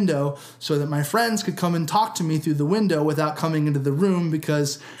by the window so that my friends could come and talk to me through the window without coming into the room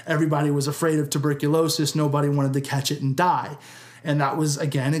because everybody was afraid of tuberculosis. Nobody wanted to catch it and die." And that was,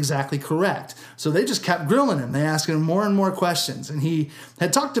 again, exactly correct. So they just kept grilling him. They asked him more and more questions. And he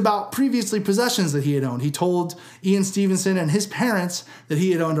had talked about previously possessions that he had owned. He told Ian Stevenson and his parents that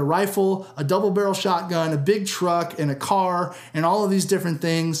he had owned a rifle, a double-barrel shotgun, a big truck, and a car, and all of these different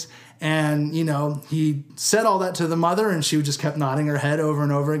things. And, he said all that to the mother, and she just kept nodding her head over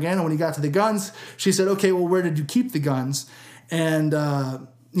and over again. And when he got to the guns, she said, "Okay, well, where did you keep the guns?" And,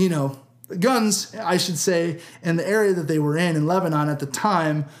 guns, I should say, in the area that they were in Lebanon at the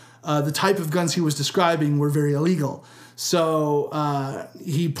time, the type of guns he was describing were very illegal. So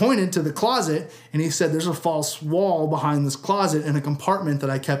he pointed to the closet and he said, "There's a false wall behind this closet in a compartment that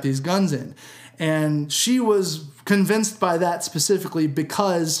I kept these guns in." And she was convinced by that specifically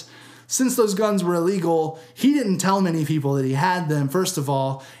because since those guns were illegal, he didn't tell many people that he had them, first of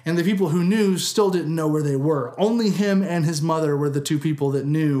all, and the people who knew still didn't know where they were. Only him and his mother were the 2 people that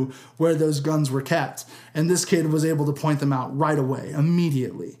knew where those guns were kept. And this kid was able to point them out right away,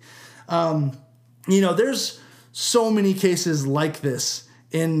 immediately. There's so many cases like this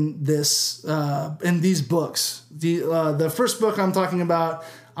in these books. The first book I'm talking about,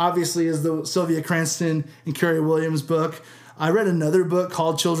 obviously, is the Sylvia Cranston and Carrie Williams book. I read another book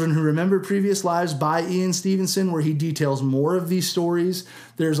called Children Who Remember Previous Lives by Ian Stevenson, where he details more of these stories.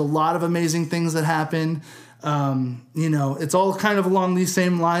 There's a lot of amazing things that happen. It's all kind of along these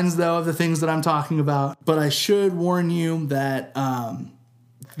same lines, though, of the things that I'm talking about. But I should warn you that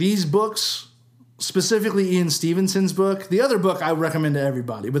these books, specifically Ian Stevenson's book, the other book I recommend to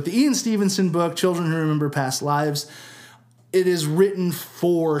everybody, but the Ian Stevenson book, Children Who Remember Past Lives, it is written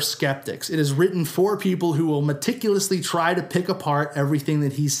for skeptics. It is written for people who will meticulously try to pick apart everything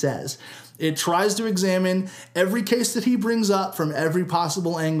that he says. It tries to examine every case that he brings up from every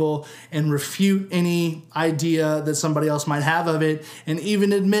possible angle and refute any idea that somebody else might have of it, and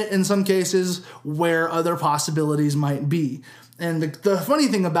even admit in some cases where other possibilities might be. And the funny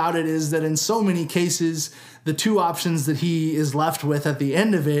thing about it is that in so many cases, the 2 options that he is left with at the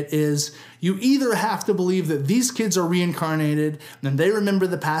end of it is you either have to believe that these kids are reincarnated and they remember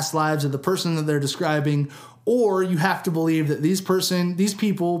the past lives of the person that they're describing, or you have to believe that these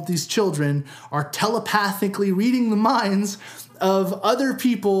people, these children are telepathically reading the minds of other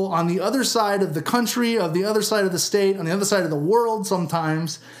people on the other side of the country, of the other side of the state, on the other side of the world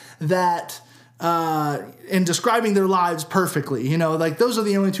sometimes, that in describing their lives perfectly. Those are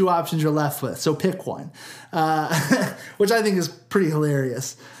the only 2 options you're left with. So pick one, which I think is pretty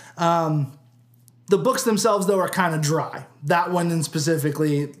hilarious. The books themselves, though, are kind of dry. That one in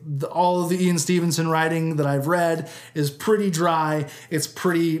specifically, all of the Ian Stevenson writing that I've read is pretty dry. It's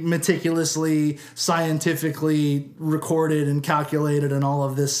pretty meticulously, scientifically recorded and calculated and all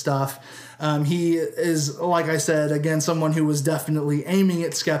of this stuff. He is, like I said, again, someone who was definitely aiming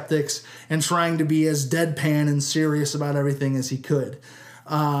at skeptics and trying to be as deadpan and serious about everything as he could.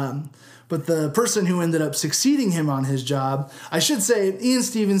 But the person who ended up succeeding him on his job, I should say, Ian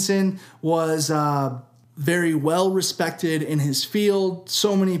Stevenson was very well respected in his field.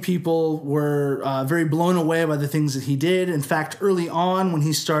 So many people were very blown away by the things that he did. In fact, early on when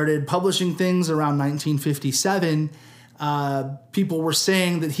he started publishing things around 1957, people were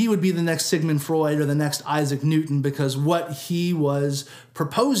saying that he would be the next Sigmund Freud or the next Isaac Newton, because what he was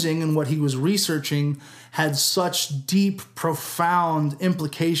proposing and what he was researching had such deep, profound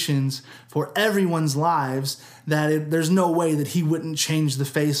implications for everyone's lives that there's no way that he wouldn't change the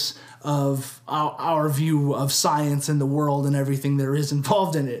face of our view of science and the world and everything there is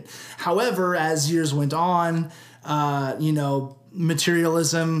involved in it. However, as years went on,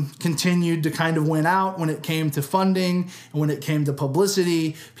 materialism continued to kind of win out when it came to funding and when it came to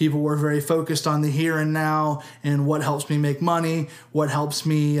publicity. People were very focused on the here and now and what helps me make money, what helps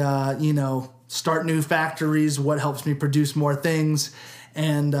me, start new factories, what helps me produce more things.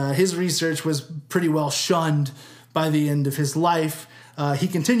 And his research was pretty well shunned by the end of his life. He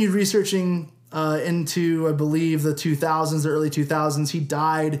continued researching into, I believe, the 2000s, the early 2000s. He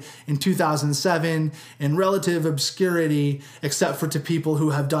died in 2007 in relative obscurity, except for to people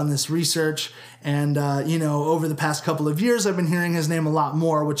who have done this research. And, over the past couple of years, I've been hearing his name a lot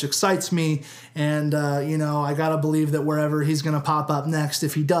more, which excites me. And, I got to believe that wherever he's going to pop up next,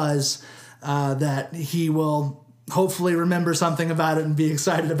 if he does, that he will hopefully remember something about it and be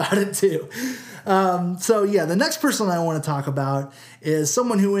excited about it too. The next person I want to talk about is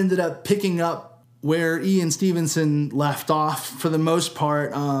someone who ended up picking up where Ian Stevenson left off for the most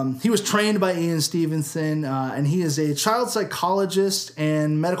part. He was trained by Ian Stevenson, and he is a child psychologist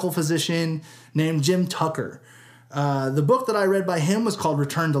and medical physician named Jim Tucker. The book that I read by him was called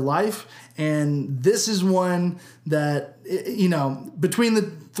Return to Life, and this is one that, between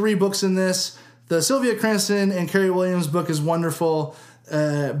the three books in this, the Sylvia Cranston and Carey Williams book is wonderful,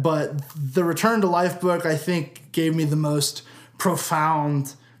 but the Return to Life book, I think, gave me the most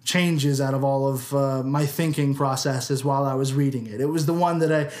profound changes out of all of my thinking processes while I was reading it. It was the one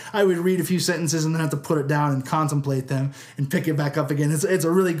that I would read a few sentences and then have to put it down and contemplate them and pick it back up again. It's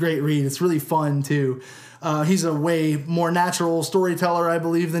a really great read. It's really fun, too. He's a way more natural storyteller, I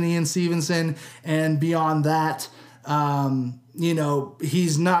believe, than Ian Stevenson. And beyond that,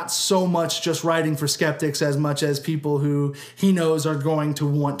 he's not so much just writing for skeptics as much as people who he knows are going to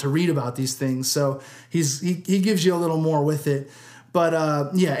want to read about these things. So he gives you a little more with it.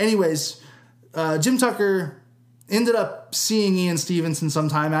 But Jim Tucker ended up seeing Ian Stevenson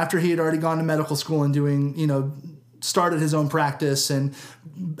sometime after he had already gone to medical school and started his own practice and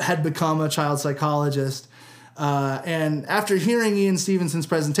had become a child psychologist. And after hearing Ian Stevenson's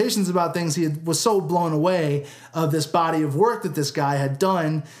presentations about things, he was so blown away of this body of work that this guy had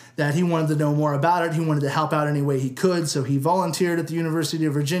done that he wanted to know more about it. He wanted to help out any way he could, so he volunteered at the University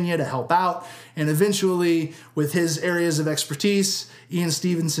of Virginia to help out. And eventually, with his areas of expertise, Ian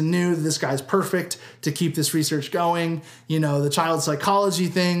Stevenson knew that this guy's perfect to keep this research going. The child psychology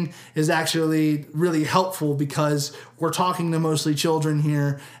thing is actually really helpful because we're talking to mostly children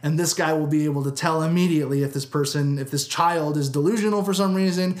here, and this guy will be able to tell immediately if this child is delusional for some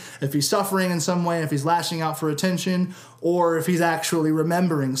reason, if he's suffering in some way, if he's lashing out for attention, or if he's actually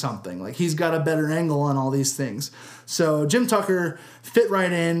remembering something. Like, he's got a better angle on all these things. So Jim Tucker fit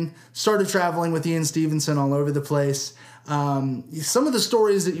right in, started traveling with Ian Stevenson all over the place. Some of the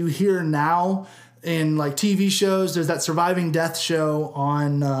stories that you hear now in like TV shows, there's that Surviving Death show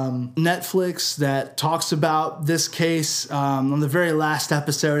on Netflix that talks about this case. On the very last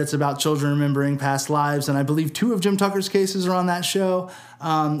episode, it's about children remembering past lives, and I believe 2 of Jim Tucker's cases are on that show.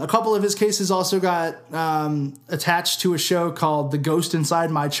 A couple of his cases also got attached to a show called The Ghost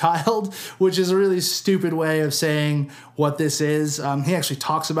Inside My Child, which is a really stupid way of saying what this is. He actually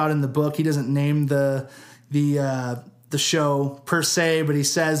talks about it in the book. He doesn't name the show per se, but he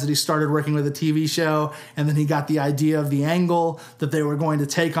says that he started working with a TV show and then he got the idea of the angle that they were going to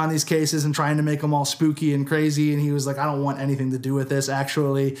take on these cases and trying to make them all spooky and crazy. And he was like, I don't want anything to do with this,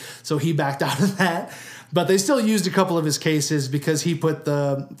 actually. So he backed out of that. But they still used a couple of his cases because he put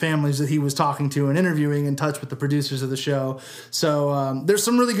the families that he was talking to and interviewing in touch with the producers of the show. So there's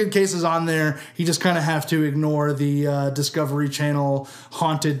some really good cases on there. You just kind of have to ignore the Discovery Channel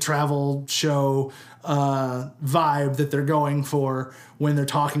haunted travel show vibe that they're going for when they're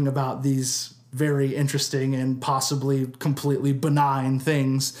talking about these very interesting and possibly completely benign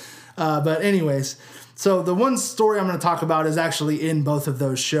things. But anyways, so the one story I'm going to talk about is actually in both of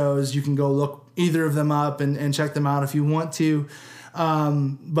those shows. You can go look either of them up and check them out if you want to.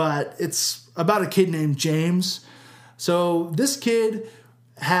 But it's about a kid named James. So this kid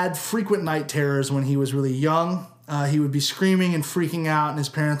had frequent night terrors when he was really young. He would be screaming and freaking out, and his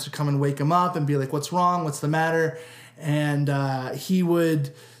parents would come and wake him up and be like, what's wrong? What's the matter? And he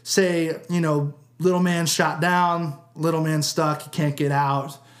would say, little man shot down, little man stuck, he can't get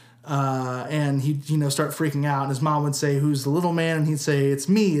out. And he'd, start freaking out. And his mom would say, who's the little man? And he'd say, it's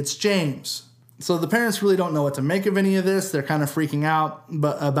me, it's James. So the parents really don't know what to make of any of this. They're kind of freaking out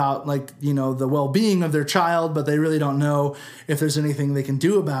about the well-being of their child, but they really don't know if there's anything they can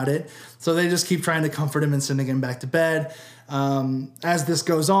do about it. So they just keep trying to comfort him and sending him back to bed. As this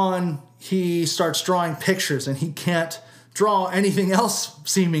goes on, he starts drawing pictures, and he can't draw anything else,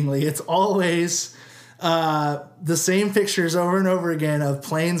 seemingly. It's always the same pictures over and over again of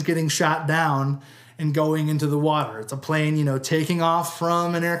planes getting shot down and going into the water. It's a plane, taking off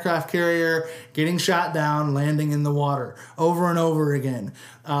from an aircraft carrier, getting shot down, landing in the water over and over again.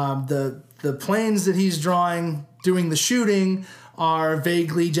 The planes that he's drawing doing the shooting are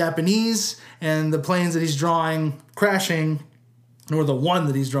vaguely Japanese, and the planes that he's drawing crashing, or the one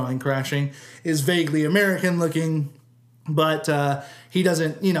that he's drawing crashing, is vaguely American looking. But he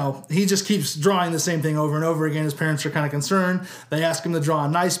doesn't, he just keeps drawing the same thing over and over again. His parents are kind of concerned. They ask him to draw a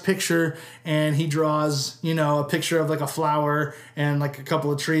nice picture, and he draws, a picture of like a flower and like a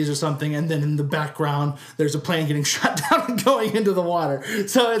couple of trees or something. And then in the background, there's a plane getting shot down and going into the water.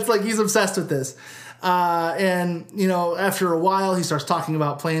 So it's like he's obsessed with this. After a while, he starts talking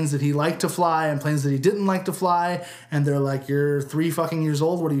about planes that he liked to fly and planes that he didn't like to fly. And they're like, "You're 3 fucking years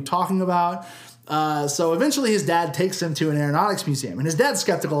old. What are you talking about?" So eventually his dad takes him to an aeronautics museum, and his dad's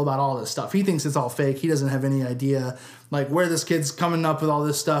skeptical about all this stuff. He thinks it's all fake. He doesn't have any idea like where this kid's coming up with all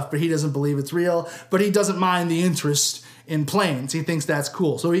this stuff, but he doesn't believe it's real, but he doesn't mind the interest in planes. He thinks that's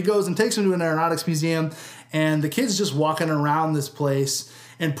cool. So he goes and takes him to an aeronautics museum, and the kid's just walking around this place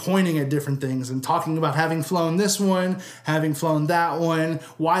and pointing at different things and talking about having flown this one, having flown that one,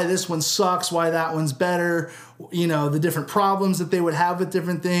 why this one sucks, why that one's better, the different problems that they would have with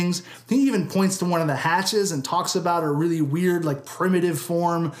different things. He even points to one of the hatches and talks about a really weird, like primitive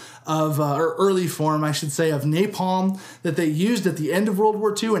form of, or early form, I should say, of napalm that they used at the end of World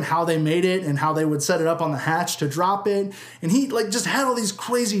War II and how they made it and how they would set it up on the hatch to drop it. And he just had all these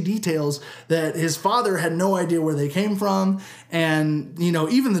crazy details that his father had no idea where they came from. And,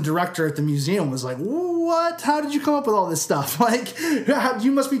 even the director at the museum was like, "What? How did you come up with all this stuff? Like, you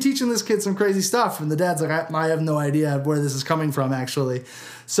must be teaching this kid some crazy stuff." And the dad's like, I have no idea where this is coming from, actually.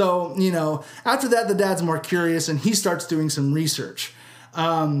 So, after that, the dad's more curious, and he starts doing some research.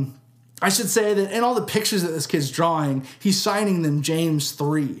 I should say that in all the pictures that this kid's drawing, he's signing them James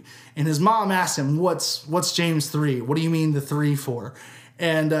 3. And his mom asks him, what's James 3? What do you mean the 3 for?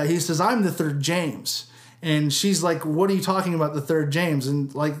 And he says, "I'm the third James." And she's like, "What are you talking about, the third James?"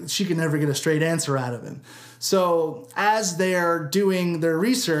 And she can never get a straight answer out of him. So as they're doing their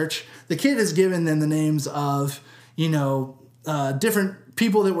research, the kid has given them the names of, different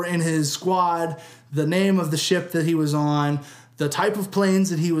people that were in his squad, the name of the ship that he was on, the type of planes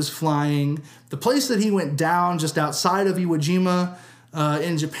that he was flying, the place that he went down just outside of Iwo Jima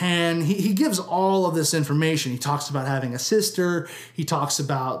in Japan. He gives all of this information. He talks about having a sister. He talks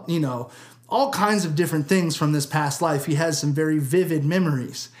about, all kinds of different things from this past life. He has some very vivid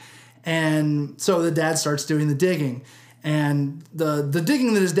memories. And so the dad starts doing the digging. And the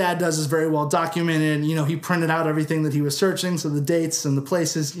digging that his dad does is very well documented. He printed out everything that he was searching, so the dates and the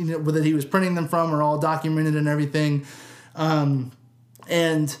places that he was printing them from are all documented and everything.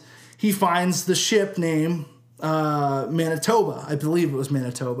 And he finds the ship name Manitoba. I believe it was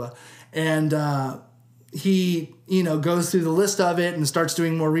Manitoba. And he, goes through the list of it and starts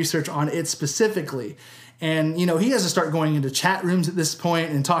doing more research on it specifically. And, he has to start going into chat rooms at this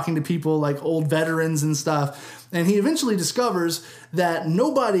point and talking to people like old veterans and stuff. And he eventually discovers that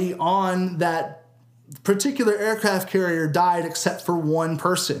nobody on that particular aircraft carrier died except for one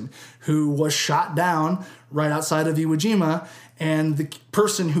person who was shot down right outside of Iwo Jima. And the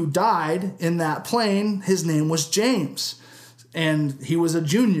person who died in that plane, his name was James. And he was a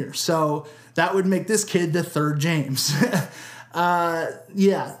junior. So that would make this kid the third James.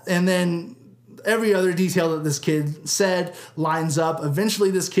 And then every other detail that this kid said lines up.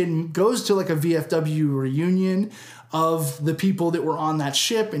 Eventually, this kid goes to like a VFW reunion of the people that were on that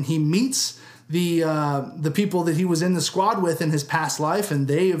ship, and he meets the people that he was in the squad with in his past life, and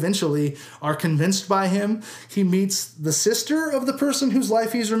they eventually are convinced by him. He meets the sister of the person whose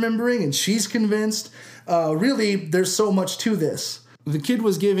life he's remembering, and she's convinced. Really, there's so much to this. The kid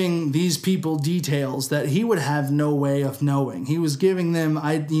was giving these people details that he would have no way of knowing. He was giving them,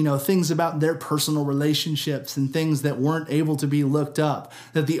 things about their personal relationships and things that weren't able to be looked up,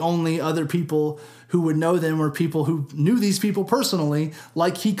 that the only other people who would know them were people who knew these people personally,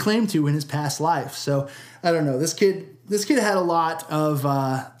 like he claimed to in his past life. So, I don't know. This kid this kid had a lot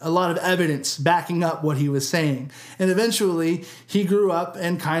of evidence backing up what he was saying. And eventually he grew up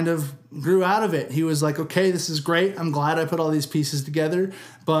and kind of grew out of it. He was like, okay, this is great. I'm glad I put all these pieces together,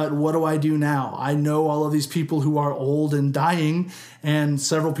 but what do I do now? I know all of these people who are old and dying and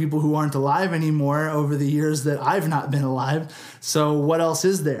several people who aren't alive anymore over the years that I've not been alive. So what else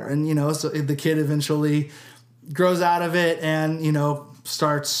is there? And, so the kid eventually grows out of it and,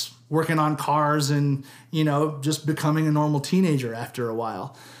 starts working on cars and, just becoming a normal teenager after a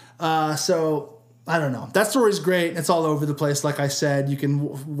while. So I don't know. That story's great. It's all over the place. Like I said, you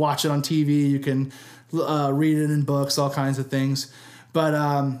can watch it on TV. You can read it in books, all kinds of things. But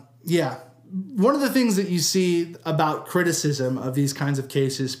one of the things that you see about criticism of these kinds of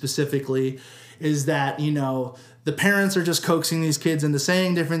cases specifically is that, the parents are just coaxing these kids into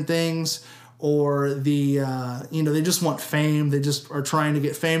saying different things, or they just want fame. They just are trying to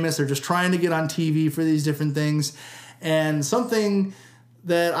get famous. They're just trying to get on TV for these different things. And something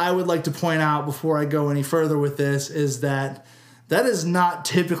that I would like to point out before I go any further with this is that is not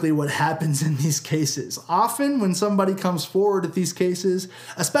typically what happens in these cases. Often when somebody comes forward at these cases,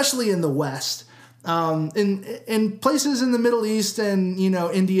 especially in the West, in places in the Middle East and,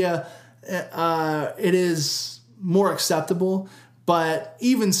 India, it is more acceptable. But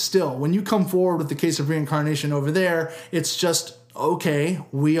even still, when you come forward with the case of reincarnation over there, it's just, okay,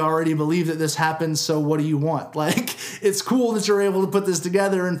 we already believe that this happens, so what do you want? Like, it's cool that you're able to put this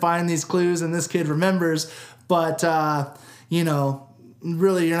together and find these clues and this kid remembers, but,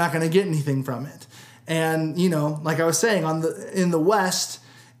 really you're not going to get anything from it. And, like I was saying, in the West,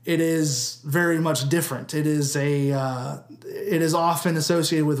 it is very much different. It is often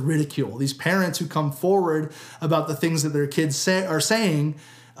associated with ridicule. These parents who come forward about the things that their kids are saying,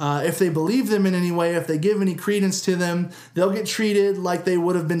 if they believe them in any way, if they give any credence to them, they'll get treated like they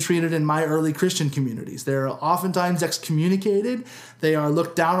would have been treated in my early Christian communities. They're oftentimes excommunicated. They are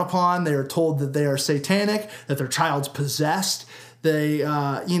looked down upon. They are told that they are satanic, that their child's possessed. They,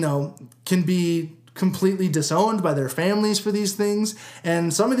 can be completely disowned by their families for these things.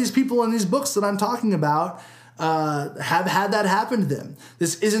 And some of these people in these books that I'm talking about have had that happen to them.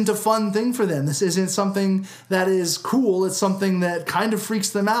 This isn't a fun thing for them. This isn't something that is cool. It's something that kind of freaks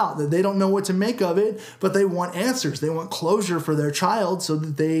them out, that they don't know what to make of it, but they want answers. They want closure for their child so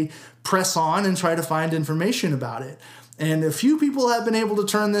that they press on and try to find information about it. And a few people have been able to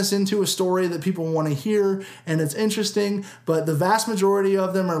turn this into a story that people want to hear, and it's interesting, but the vast majority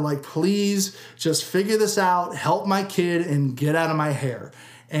of them are like, please just figure this out, help my kid, and get out of my hair.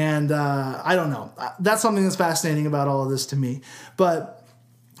 And I don't know. That's something that's fascinating about all of this to me. But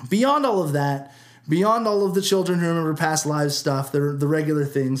beyond all of that, beyond all of the children who remember past lives stuff, the regular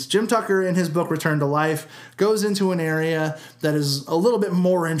things, Jim Tucker in his book Return to Life goes into an area that is a little bit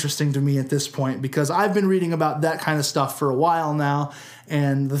more interesting to me at this point, because I've been reading about that kind of stuff for a while now,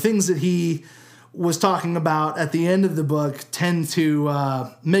 and the things that he was talking about at the end of the book tend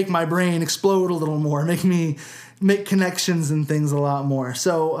to make my brain explode a little more, make me make connections and things a lot more.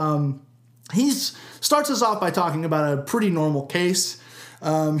 So he starts us off by talking about a pretty normal case.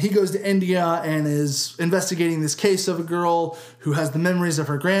 He goes to India and is investigating this case of a girl who has the memories of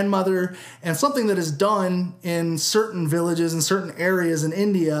her grandmother, and something that is done in certain villages and certain areas in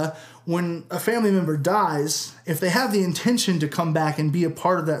India. When a family member dies, if they have the intention to come back and be a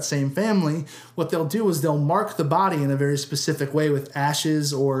part of that same family, what they'll do is they'll mark the body in a very specific way with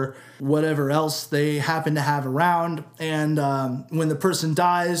ashes or whatever else they happen to have around. And when the person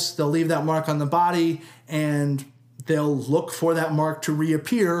dies, they'll leave that mark on the body, and they'll look for that mark to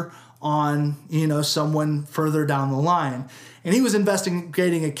reappear on, someone further down the line. And he was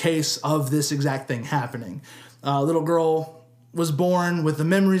investigating a case of this exact thing happening. A little girl was born with the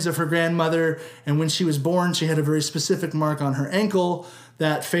memories of her grandmother, and when she was born, she had a very specific mark on her ankle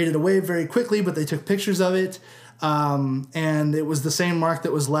that faded away very quickly, but they took pictures of it, and it was the same mark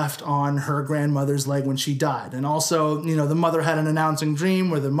that was left on her grandmother's leg when she died. And also, the mother had an announcing dream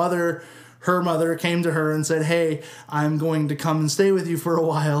where her mother came to her and said, hey, I'm going to come and stay with you for a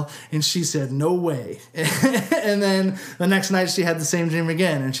while. And she said, no way. And then the next night she had the same dream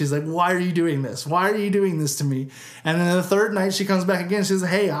again. And she's like, why are you doing this? Why are you doing this to me? And then the third night she comes back again. She says,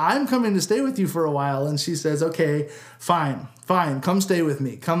 hey, I'm coming to stay with you for a while. And she says, okay, fine, come stay with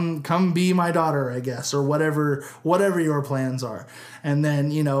me. Come be my daughter, I guess, or whatever your plans are. And then,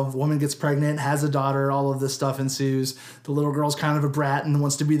 the woman gets pregnant, has a daughter, all of this stuff ensues. The little girl's kind of a brat and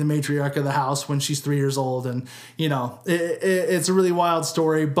wants to be the matriarch of the house when she's 3 years old. And, it's a really wild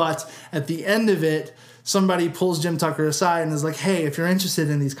story. But at the end of it, somebody pulls Jim Tucker aside and is like, hey, if you're interested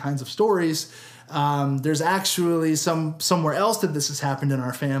in these kinds of stories, there's actually somewhere else that this has happened in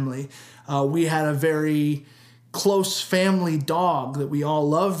our family. We had a very close family dog that we all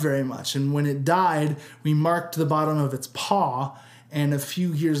loved very much. And when it died, we marked the bottom of its paw. And a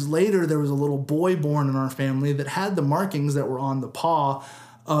few years later, there was a little boy born in our family that had the markings that were on the paw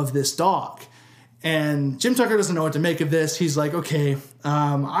of this dog. And Jim Tucker doesn't know what to make of this. He's like, okay,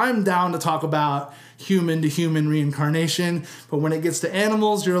 I'm down to talk about human to human reincarnation, but when it gets to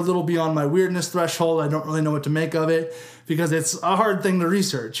animals, you're a little beyond my weirdness threshold. I don't really know what to make of it because it's a hard thing to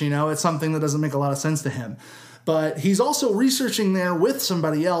research. It's something that doesn't make a lot of sense to him. But he's also researching there with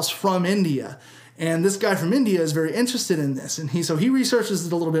somebody else from India. And this guy from India is very interested in this. And so he researches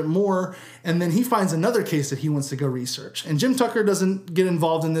it a little bit more, and then he finds another case that he wants to go research. And Jim Tucker doesn't get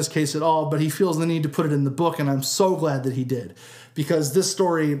involved in this case at all, but he feels the need to put it in the book, and I'm so glad that he did, because this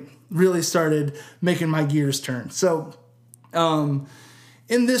story really started making my gears turn. So in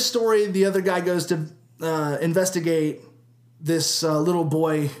this story, the other guy goes to investigate this little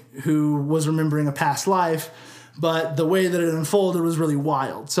boy who was remembering a past life, but the way that it unfolded was really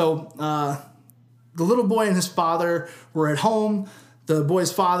wild. So the little boy and his father were at home. The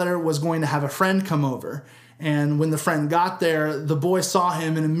boy's father was going to have a friend come over. And when the friend got there, the boy saw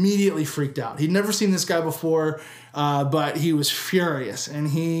him and immediately freaked out. He'd never seen this guy before, but he was furious. And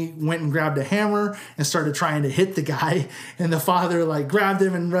he went and grabbed a hammer and started trying to hit the guy. And the father grabbed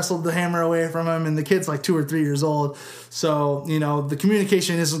him and wrestled the hammer away from him. And the kid's 2 or 3 years old. So, the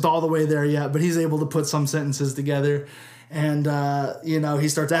communication isn't all the way there yet, but he's able to put some sentences together. And, he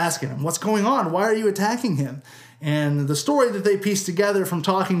starts asking him, what's going on? Why are you attacking him? And the story that they piece together from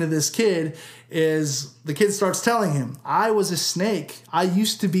talking to this kid is the kid starts telling him, I was a snake. I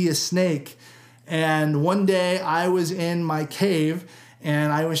used to be a snake. And one day I was in my cave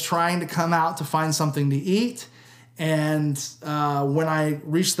and I was trying to come out to find something to eat. And when I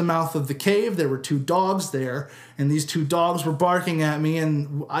reached the mouth of the cave, there were 2 dogs there. And these 2 dogs were barking at me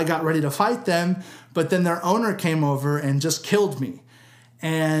and I got ready to fight them. But then their owner came over and just killed me.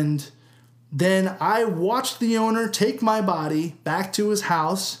 And then I watched the owner take my body back to his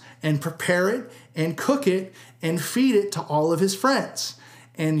house and prepare it and cook it and feed it to all of his friends.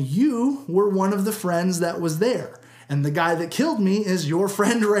 And you were one of the friends that was there. And the guy that killed me is your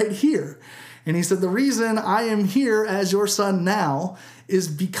friend right here. And he said, the reason I am here as your son now is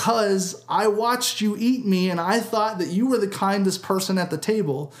because I watched you eat me and I thought that you were the kindest person at the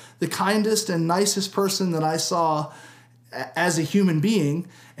table, the kindest and nicest person that I saw as a human being,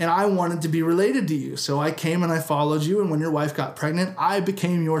 and I wanted to be related to you. So I came and I followed you, and when your wife got pregnant, I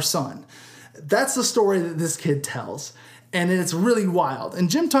became your son. That's the story that this kid tells, and it's really wild. And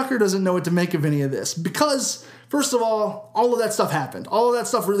Jim Tucker doesn't know what to make of any of this because, first of all of that stuff happened. All of that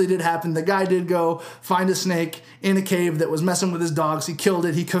stuff really did happen. The guy did go find a snake in a cave that was messing with his dogs. He killed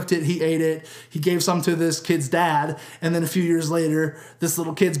it, he cooked it, he ate it, he gave some to this kid's dad, and then a few years later, this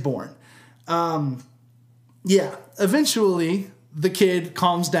little kid's born. Eventually, the kid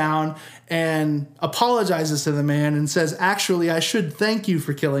calms down and apologizes to the man and says, actually, I should thank you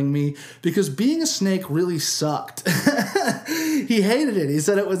for killing me because being a snake really sucked. He hated it. He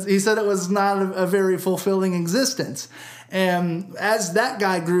said it was not a very fulfilling existence. And as that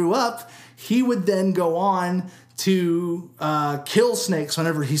guy grew up, he would then go on to kill snakes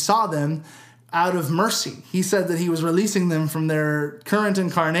whenever he saw them out of mercy. He said that he was releasing them from their current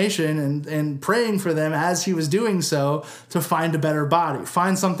incarnation and praying for them as he was doing so to find a better body,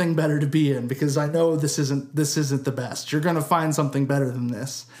 find something better to be in, because I know this isn't the best. You're going to find something better than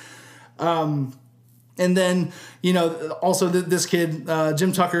this. And then, also this kid,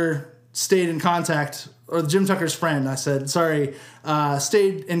 Jim Tucker, stayed in contact, or Jim Tucker's friend, stayed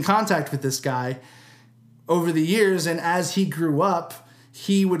in contact with this guy over the years. And as he grew up,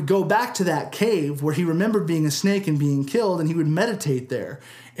 he would go back to that cave where he remembered being a snake and being killed, and he would meditate there.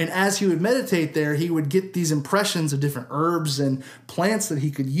 And as he would meditate there, he would get these impressions of different herbs and plants that he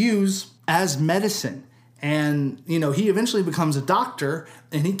could use as medicine. And, he eventually becomes a doctor,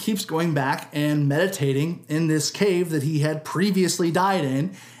 and he keeps going back and meditating in this cave that he had previously died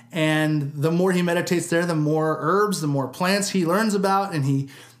in. And the more he meditates there, the more herbs, the more plants he learns about, and he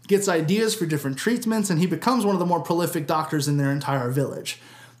gets ideas for different treatments, and he becomes one of the more prolific doctors in their entire village.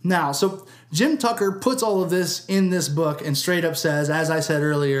 Now, so Jim Tucker puts all of this in this book and straight up says, as I said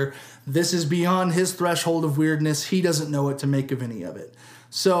earlier, this is beyond his threshold of weirdness. He doesn't know what to make of any of it.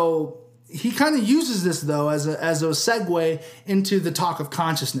 So he kind of uses this, though, as a segue into the talk of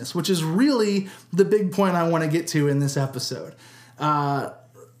consciousness, which is really the big point I want to get to in this episode.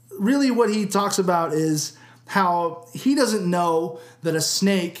 Really what he talks about is how he doesn't know that a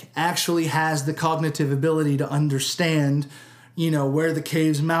snake actually has the cognitive ability to understand, where the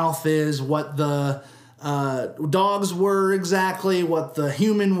cave's mouth is, what the dogs were exactly, what the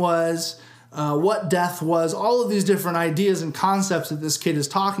human was. what death was. All of these different ideas and concepts that this kid is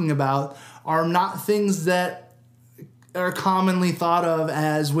talking about are not things that are commonly thought of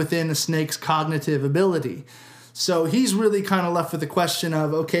as within a snake's cognitive ability. So he's really kind of left with the question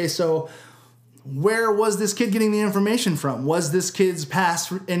of, okay, so where was this kid getting the information from? Was this kid's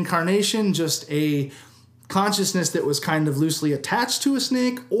past incarnation just a consciousness that was kind of loosely attached to a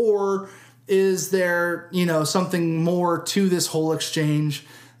snake, or is there, something more to this whole exchange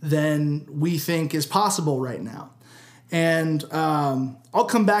than we think is possible right now? And I'll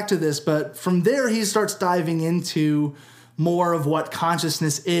come back to this, but from there he starts diving into more of what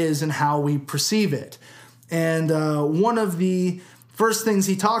consciousness is and how we perceive it. And one of the first things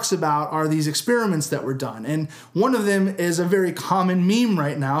he talks about are these experiments that were done. And one of them is a very common meme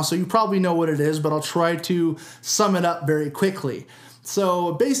right now, so you probably know what it is, but I'll try to sum it up very quickly.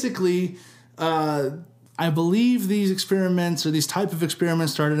 So basically, I believe these experiments, or these type of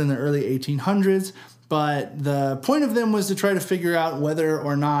experiments, started in the early 1800s, but the point of them was to try to figure out whether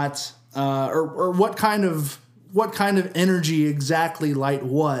or not, or what kind of energy exactly light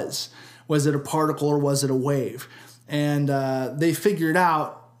was. Was it a particle or was it a wave? And they figured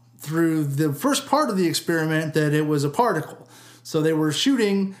out through the first part of the experiment that it was a particle. So they were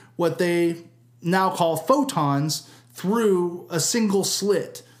shooting what they now call photons through a single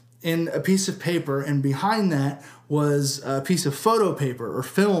slit in a piece of paper, and behind that was a piece of photo paper or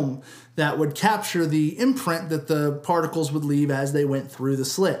film that would capture the imprint that the particles would leave as they went through the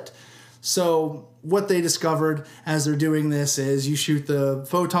slit. So what they discovered as they're doing this is you shoot the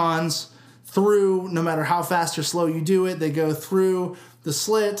photons through, no matter how fast or slow you do it, they go through the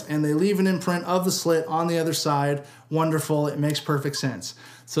slit and they leave an imprint of the slit on the other side. Wonderful, it makes perfect sense.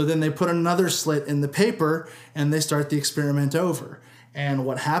 So then they put another slit in the paper and they start the experiment over. And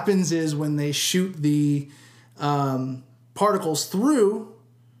what happens is when they shoot the particles through,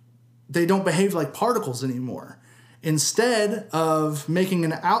 they don't behave like particles anymore. Instead of making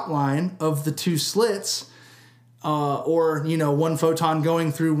an outline of the two slits, or one photon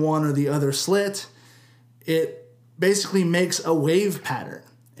going through one or the other slit, it basically makes a wave pattern,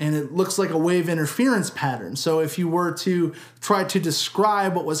 and it looks like a wave interference pattern. So if you were to try to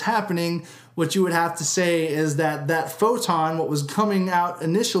describe what was happening, what you would have to say is that that photon, what was coming out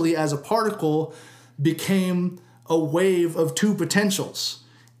initially as a particle, became a wave of two potentials.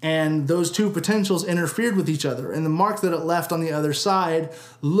 And those two potentials interfered with each other. And the mark that it left on the other side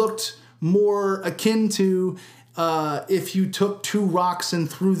looked more akin to if you took two rocks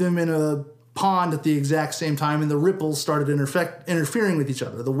and threw them in a pond at the exact same time and the ripples started interfering with each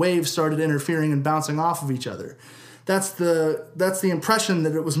other. The waves started interfering and bouncing off of each other. That's the impression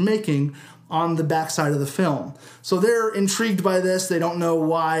that it was making on the backside of the film. So they're intrigued by this. They don't know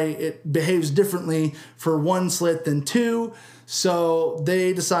why it behaves differently for one slit than two. So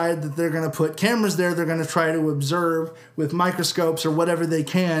they decide that they're going to put cameras there. They're going to try to observe with microscopes or whatever they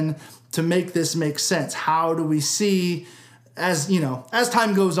can to make this make sense. How do we see, as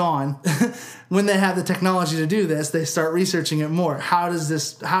time goes on, when they have the technology to do this, they start researching it more. How does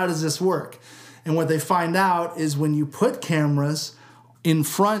this work? And what they find out is when you put cameras in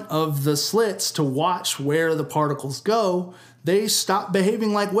front of the slits to watch where the particles go, they stop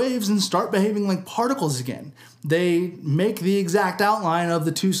behaving like waves and start behaving like particles again. They make the exact outline of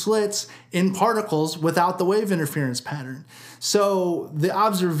the two slits in particles without the wave interference pattern. So the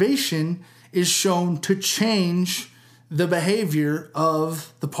observation is shown to change the behavior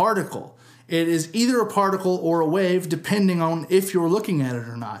of the particle. It is either a particle or a wave, depending on if you're looking at it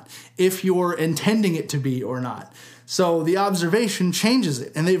or not, if you're intending it to be or not. So the observation changes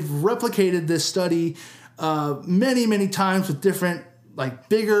it. And they've replicated this study many, many times with different,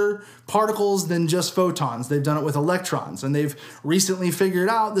 bigger particles than just photons. They've done it with electrons, and they've recently figured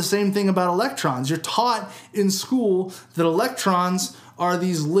out the same thing about electrons. You're taught in school that electrons are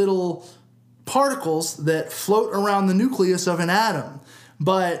these little particles that float around the nucleus of an atom.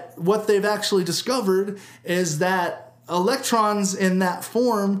 But what they've actually discovered is that electrons in that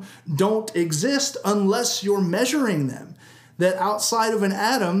form don't exist unless you're measuring them. That outside of an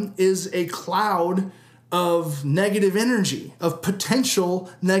atom is a cloud of negative energy, of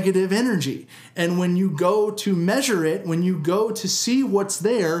potential negative energy. And when you go to measure it, when you go to see what's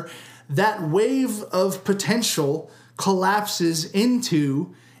there, that wave of potential collapses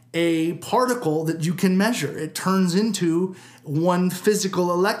into a particle that you can measure. It turns into one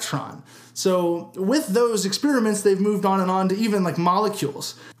physical electron. So with those experiments, they've moved on and on to even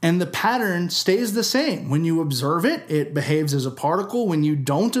molecules. And the pattern stays the same. When you observe it, it behaves as a particle. When you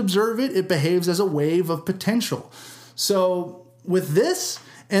don't observe it, it behaves as a wave of potential. So with this,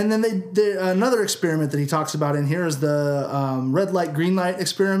 and then another experiment that he talks about in here is the red light, green light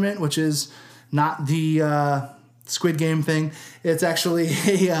experiment, which is not the Squid Game thing. It's actually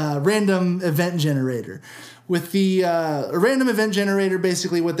a random event generator. With the a random event generator,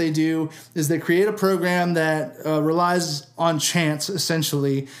 basically what they do is they create a program that relies on chance,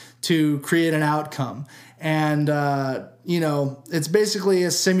 essentially, to create an outcome. And, it's basically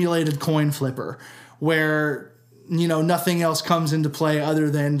a simulated coin flipper where, nothing else comes into play other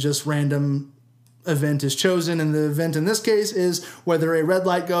than just random event is chosen, and the event in this case is whether a red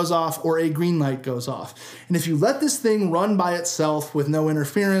light goes off or a green light goes off. And if you let this thing run by itself with no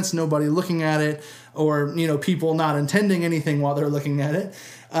interference, nobody looking at it, or people not intending anything while they're looking at it,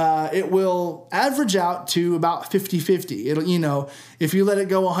 it will average out to about 50-50. It'll, if you let it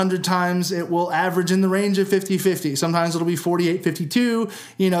go 100 times, it will average in the range of 50-50. Sometimes it'll be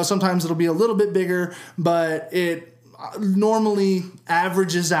 48-52, sometimes it'll be a little bit bigger, but it normally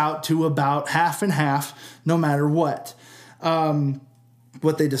averages out to about half and half no matter what.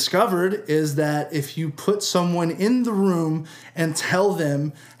 What they discovered is that if you put someone in the room and tell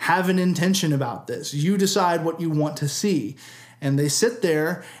them, have an intention about this, you decide what you want to see. And they sit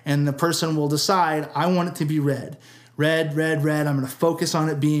there and the person will decide, I want it to be red. Red, red, red. I'm going to focus on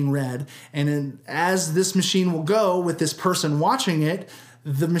it being red. And as this machine will go with this person watching it,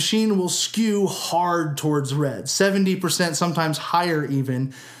 the machine will skew hard towards red, 70%, sometimes higher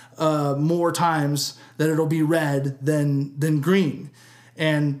even, more times that it'll be red than green.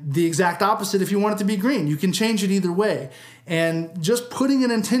 And the exact opposite if you want it to be green. You can change it either way. And just putting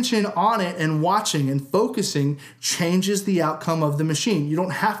an intention on it and watching and focusing changes the outcome of the machine. You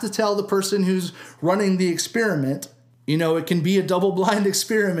don't have to tell the person who's running the experiment. It can be a double-blind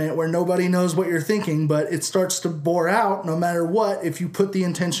experiment where nobody knows what you're thinking, but it starts to bore out no matter what if you put the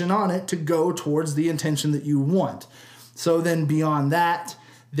intention on it to go towards the intention that you want. So then beyond that,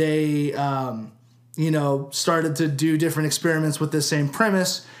 they, started to do different experiments with the same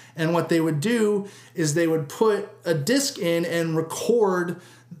premise. And what they would do is they would put a disc in and record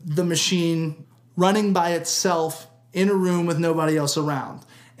the machine running by itself in a room with nobody else around.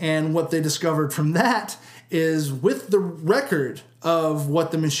 And what they discovered from that is with the record of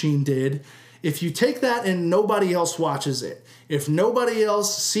what the machine did, if you take that and nobody else watches it, if nobody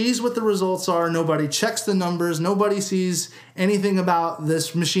else sees what the results are, nobody checks the numbers, nobody sees anything about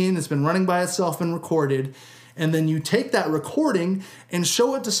this machine that's been running by itself and recorded, and then you take that recording and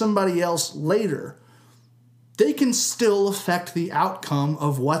show it to somebody else later, they can still affect the outcome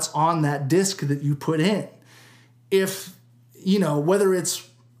of what's on that disc that you put in. If, whether it's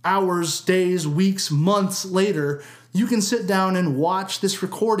hours, days, weeks, months later, you can sit down and watch this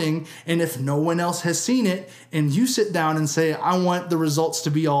recording, and if no one else has seen it, and you sit down and say, I want the results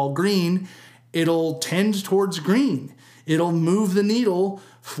to be all green, it'll tend towards green. It'll move the needle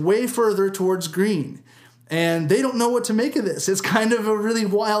way further towards green. And they don't know what to make of this. It's kind of a really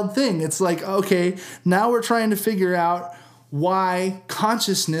wild thing. It's like, okay, now we're trying to figure out why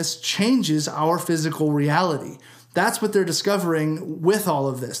consciousness changes our physical reality. That's what they're discovering with all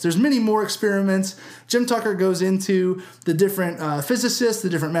of this. There's many more experiments. Jim Tucker goes into the different physicists, the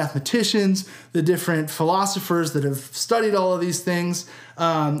different mathematicians, the different philosophers that have studied all of these things.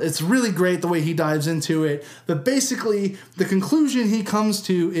 It's really great the way he dives into it. But basically, the conclusion he comes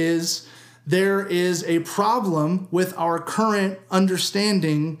to is there is a problem with our current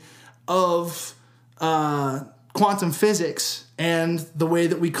understanding of quantum physics and the way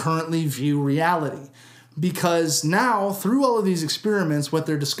that we currently view reality. Because now, through all of these experiments, what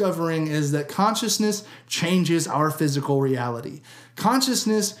they're discovering is that consciousness changes our physical reality.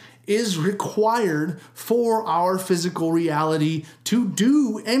 Consciousness is required for our physical reality to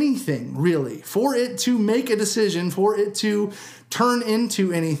do anything, really. For it to make a decision, for it to turn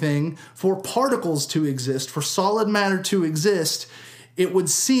into anything, for particles to exist, for solid matter to exist, it would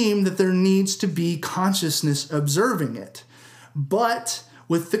seem that there needs to be consciousness observing it. But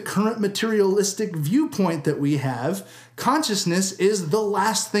with the current materialistic viewpoint that we have, consciousness is the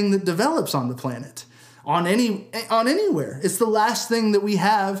last thing that develops on the planet, on anywhere. It's the last thing that we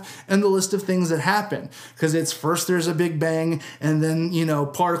have in the list of things that happen, because it's first there's a big bang, and then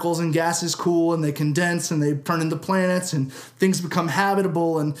particles and gases cool and they condense and they turn into planets and things become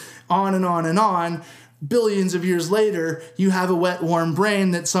habitable, and on and on and on. Billions of years later, you have a wet, warm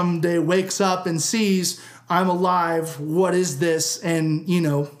brain that someday wakes up and sees, I'm alive, what is this? And,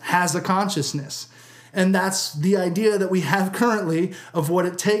 has a consciousness. And that's the idea that we have currently of what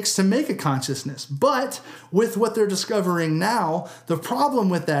it takes to make a consciousness. But with what they're discovering now, the problem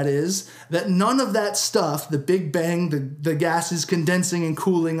with that is that none of that stuff, the Big Bang, the gases condensing and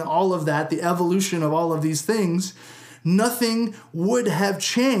cooling, all of that, the evolution of all of these things, nothing would have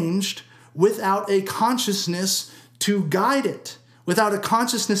changed without a consciousness to guide it. without a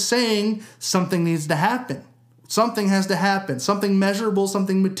consciousness saying something needs to happen. Something has to happen. Something measurable,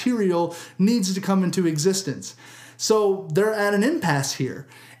 something material needs to come into existence. So they're at an impasse here.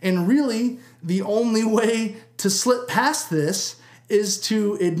 And really, the only way to slip past this is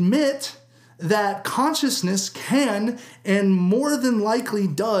to admit that consciousness can and more than likely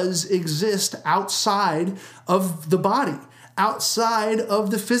does exist outside of the body, outside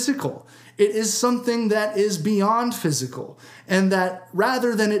of the physical. It is something that is beyond physical, and that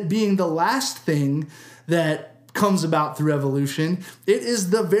rather than it being the last thing that comes about through evolution, it is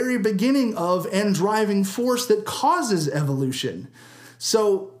the very beginning of and driving force that causes evolution.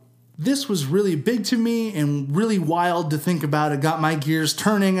 So this was really big to me and really wild to think about. It got my gears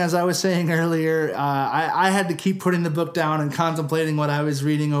turning, as I was saying earlier. I had to keep putting the book down and contemplating what I was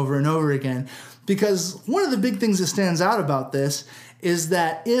reading over and over again, because one of the big things that stands out about this is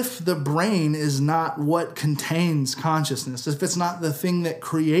that if the brain is not what contains consciousness, if it's not the thing that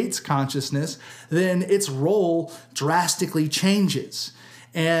creates consciousness, then its role drastically changes.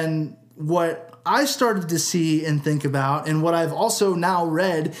 And what I started to see and think about, and what I've also now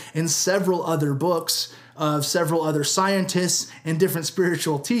read in several other books of several other scientists and different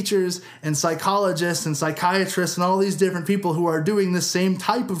spiritual teachers and psychologists and psychiatrists and all these different people who are doing the same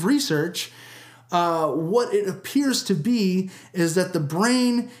type of research, what it appears to be is that the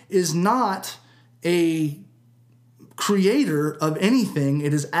brain is not a creator of anything.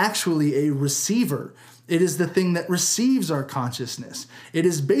 It is actually a receiver. It is the thing that receives our consciousness. It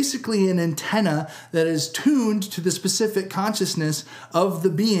is basically an antenna that is tuned to the specific consciousness of the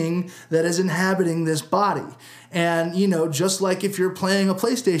being that is inhabiting this body. And, just like if you're playing a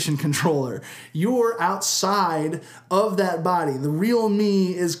PlayStation controller, you're outside of that body. The real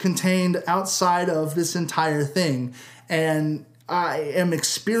me is contained outside of this entire thing. And I am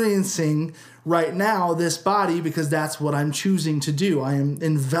experiencing right now this body because that's what I'm choosing to do. I am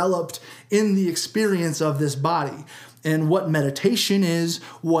enveloped in the experience of this body. And what meditation is,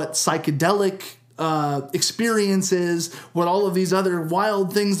 what psychedelic experiences, what all of these other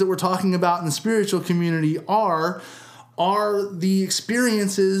wild things that we're talking about in the spiritual community are the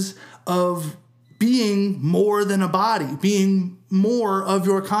experiences of being more than a body, being more of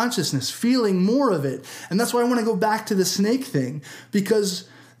your consciousness, feeling more of it. And that's why I want to go back to the snake thing, because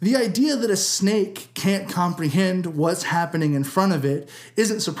the idea that a snake can't comprehend what's happening in front of it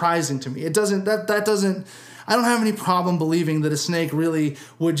isn't surprising to me. I don't have any problem believing that a snake really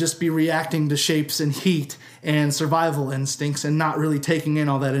would just be reacting to shapes and heat and survival instincts and not really taking in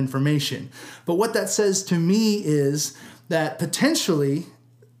all that information. But what that says to me is that potentially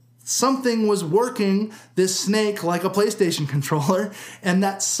something was working this snake like a PlayStation controller, and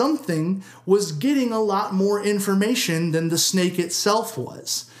that something was getting a lot more information than the snake itself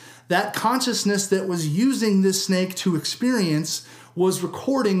was. That consciousness that was using this snake to experience was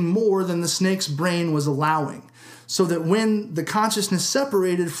recording more than the snake's brain was allowing. So that when the consciousness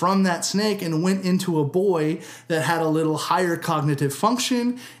separated from that snake and went into a boy that had a little higher cognitive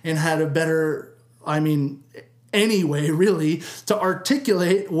function and had a better, anyway, really, to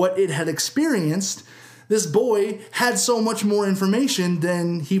articulate what it had experienced, this boy had so much more information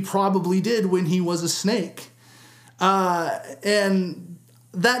than he probably did when he was a snake. And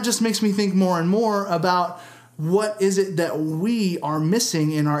that just makes me think more and more about what is it that we are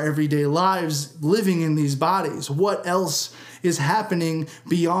missing in our everyday lives living in these bodies? What else is happening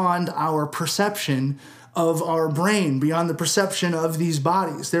beyond our perception of our brain, beyond the perception of these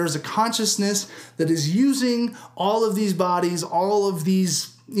bodies? There is a consciousness that is using all of these bodies, all of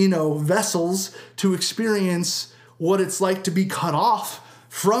these, vessels to experience what it's like to be cut off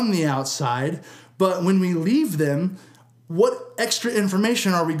from the outside. But when we leave them, what extra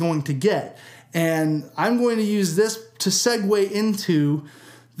information are we going to get? And I'm going to use this to segue into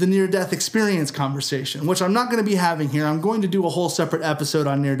the near-death experience conversation, which I'm not going to be having here. I'm going to do a whole separate episode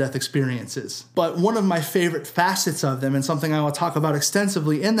on near-death experiences. But one of my favorite facets of them, and something I will talk about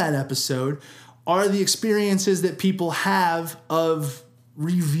extensively in that episode, are the experiences that people have of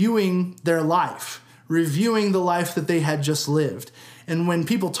reviewing their life, reviewing the life that they had just lived. And when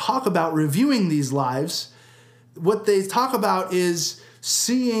people talk about reviewing these lives, what they talk about is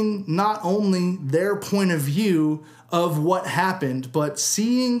seeing not only their point of view of what happened, but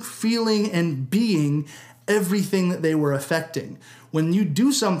seeing, feeling, and being everything that they were affecting. When you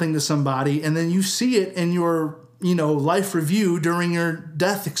do something to somebody and then you see it in your, life review during your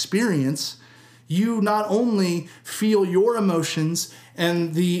death experience, you not only feel your emotions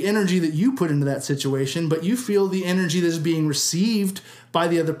and the energy that you put into that situation, but you feel the energy that is being received by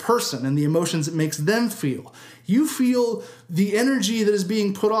the other person and the emotions it makes them feel. You feel the energy that is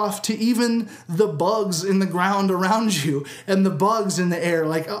being put off to even the bugs in the ground around you and the bugs in the air.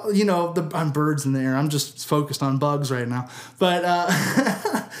 Like, I'm birds in the air. I'm just focused on bugs right now. But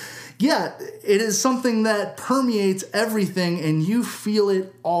yeah, it is something that permeates everything and you feel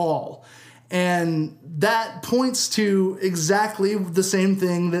it all. And that points to exactly the same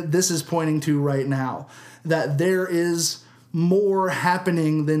thing that this is pointing to right now, that there is more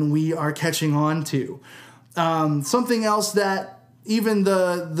happening than we are catching on to. Something else that even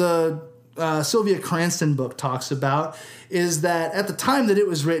the Sylvia Cranston book talks about is that at the time that it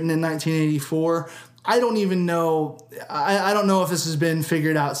was written in 1984, I don't even know, I don't know if this has been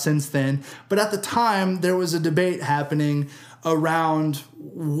figured out since then, but at the time there was a debate happening around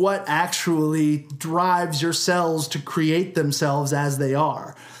what actually drives your cells to create themselves as they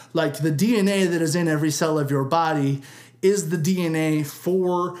are. Like the DNA that is in every cell of your body is the DNA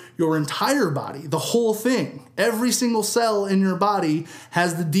for your entire body, the whole thing. Every single cell in your body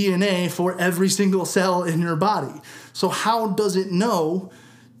has the DNA for every single cell in your body. So how does it know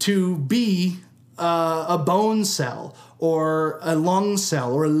to be a bone cell or a lung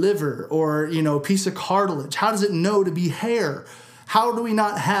cell or a liver or, a piece of cartilage? How does it know to be hair? How do we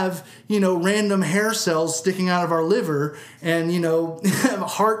not have, random hair cells sticking out of our liver and, have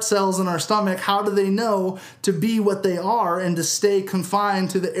heart cells in our stomach? How do they know to be what they are and to stay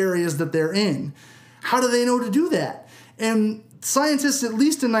confined to the areas that they're in? How do they know to do that? And scientists, at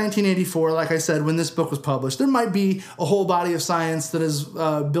least in 1984, like I said, when this book was published, there might be a whole body of science that is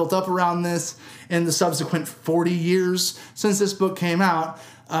built up around this in the subsequent 40 years since this book came out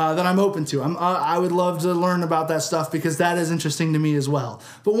that I'm open to. I would love to learn about that stuff because that is interesting to me as well.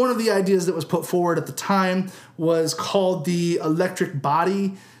 But one of the ideas that was put forward at the time was called the electric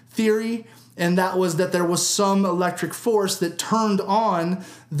body theory, and that was that there was some electric force that turned on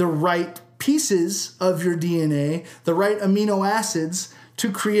the right pieces of your DNA, the right amino acids,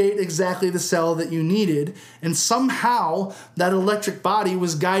 to create exactly the cell that you needed. And somehow that electric body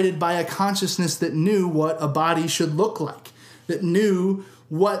was guided by a consciousness that knew what a body should look like, that knew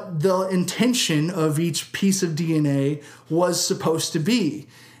what the intention of each piece of DNA was supposed to be.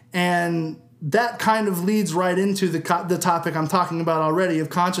 And that kind of leads right into the topic I'm talking about already of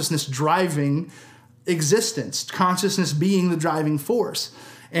consciousness driving existence, consciousness being the driving force.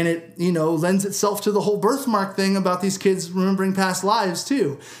 And it, lends itself to the whole birthmark thing about these kids remembering past lives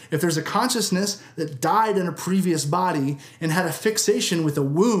too. If there's a consciousness that died in a previous body and had a fixation with a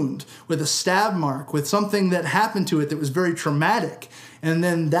wound, with a stab mark, with something that happened to it that was very traumatic, and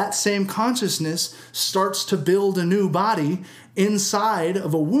then that same consciousness starts to build a new body inside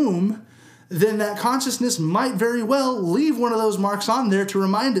of a womb, then that consciousness might very well leave one of those marks on there to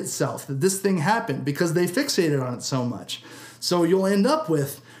remind itself that this thing happened because they fixated on it so much. So you'll end up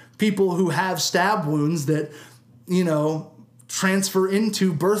with people who have stab wounds that, transfer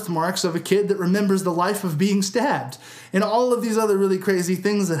into birthmarks of a kid that remembers the life of being stabbed and all of these other really crazy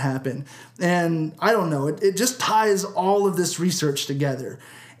things that happen. And I don't know, it just ties all of this research together.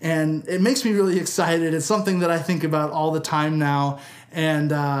 And it makes me really excited. It's something that I think about all the time now.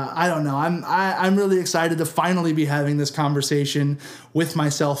 And I don't know, I'm really excited to finally be having this conversation with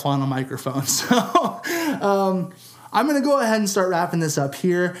myself on a microphone. So I'm going to go ahead and start wrapping this up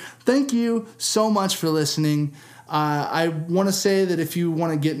here. Thank you so much for listening. I want to say that if you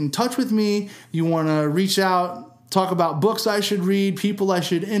want to get in touch with me, you want to reach out, talk about books I should read, people I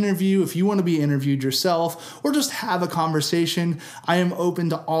should interview, if you want to be interviewed yourself, or just have a conversation, I am open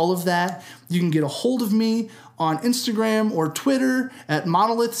to all of that. You can get a hold of me on Instagram or Twitter at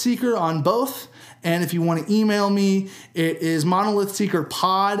Monolith Seeker on both. And if you want to email me, it is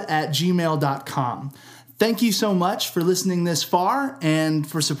monolithseekerpod@gmail.com. Thank you so much for listening this far and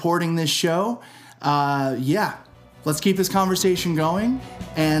for supporting this show. Let's keep this conversation going.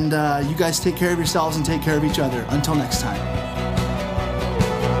 And you guys take care of yourselves and take care of each other. Until next time.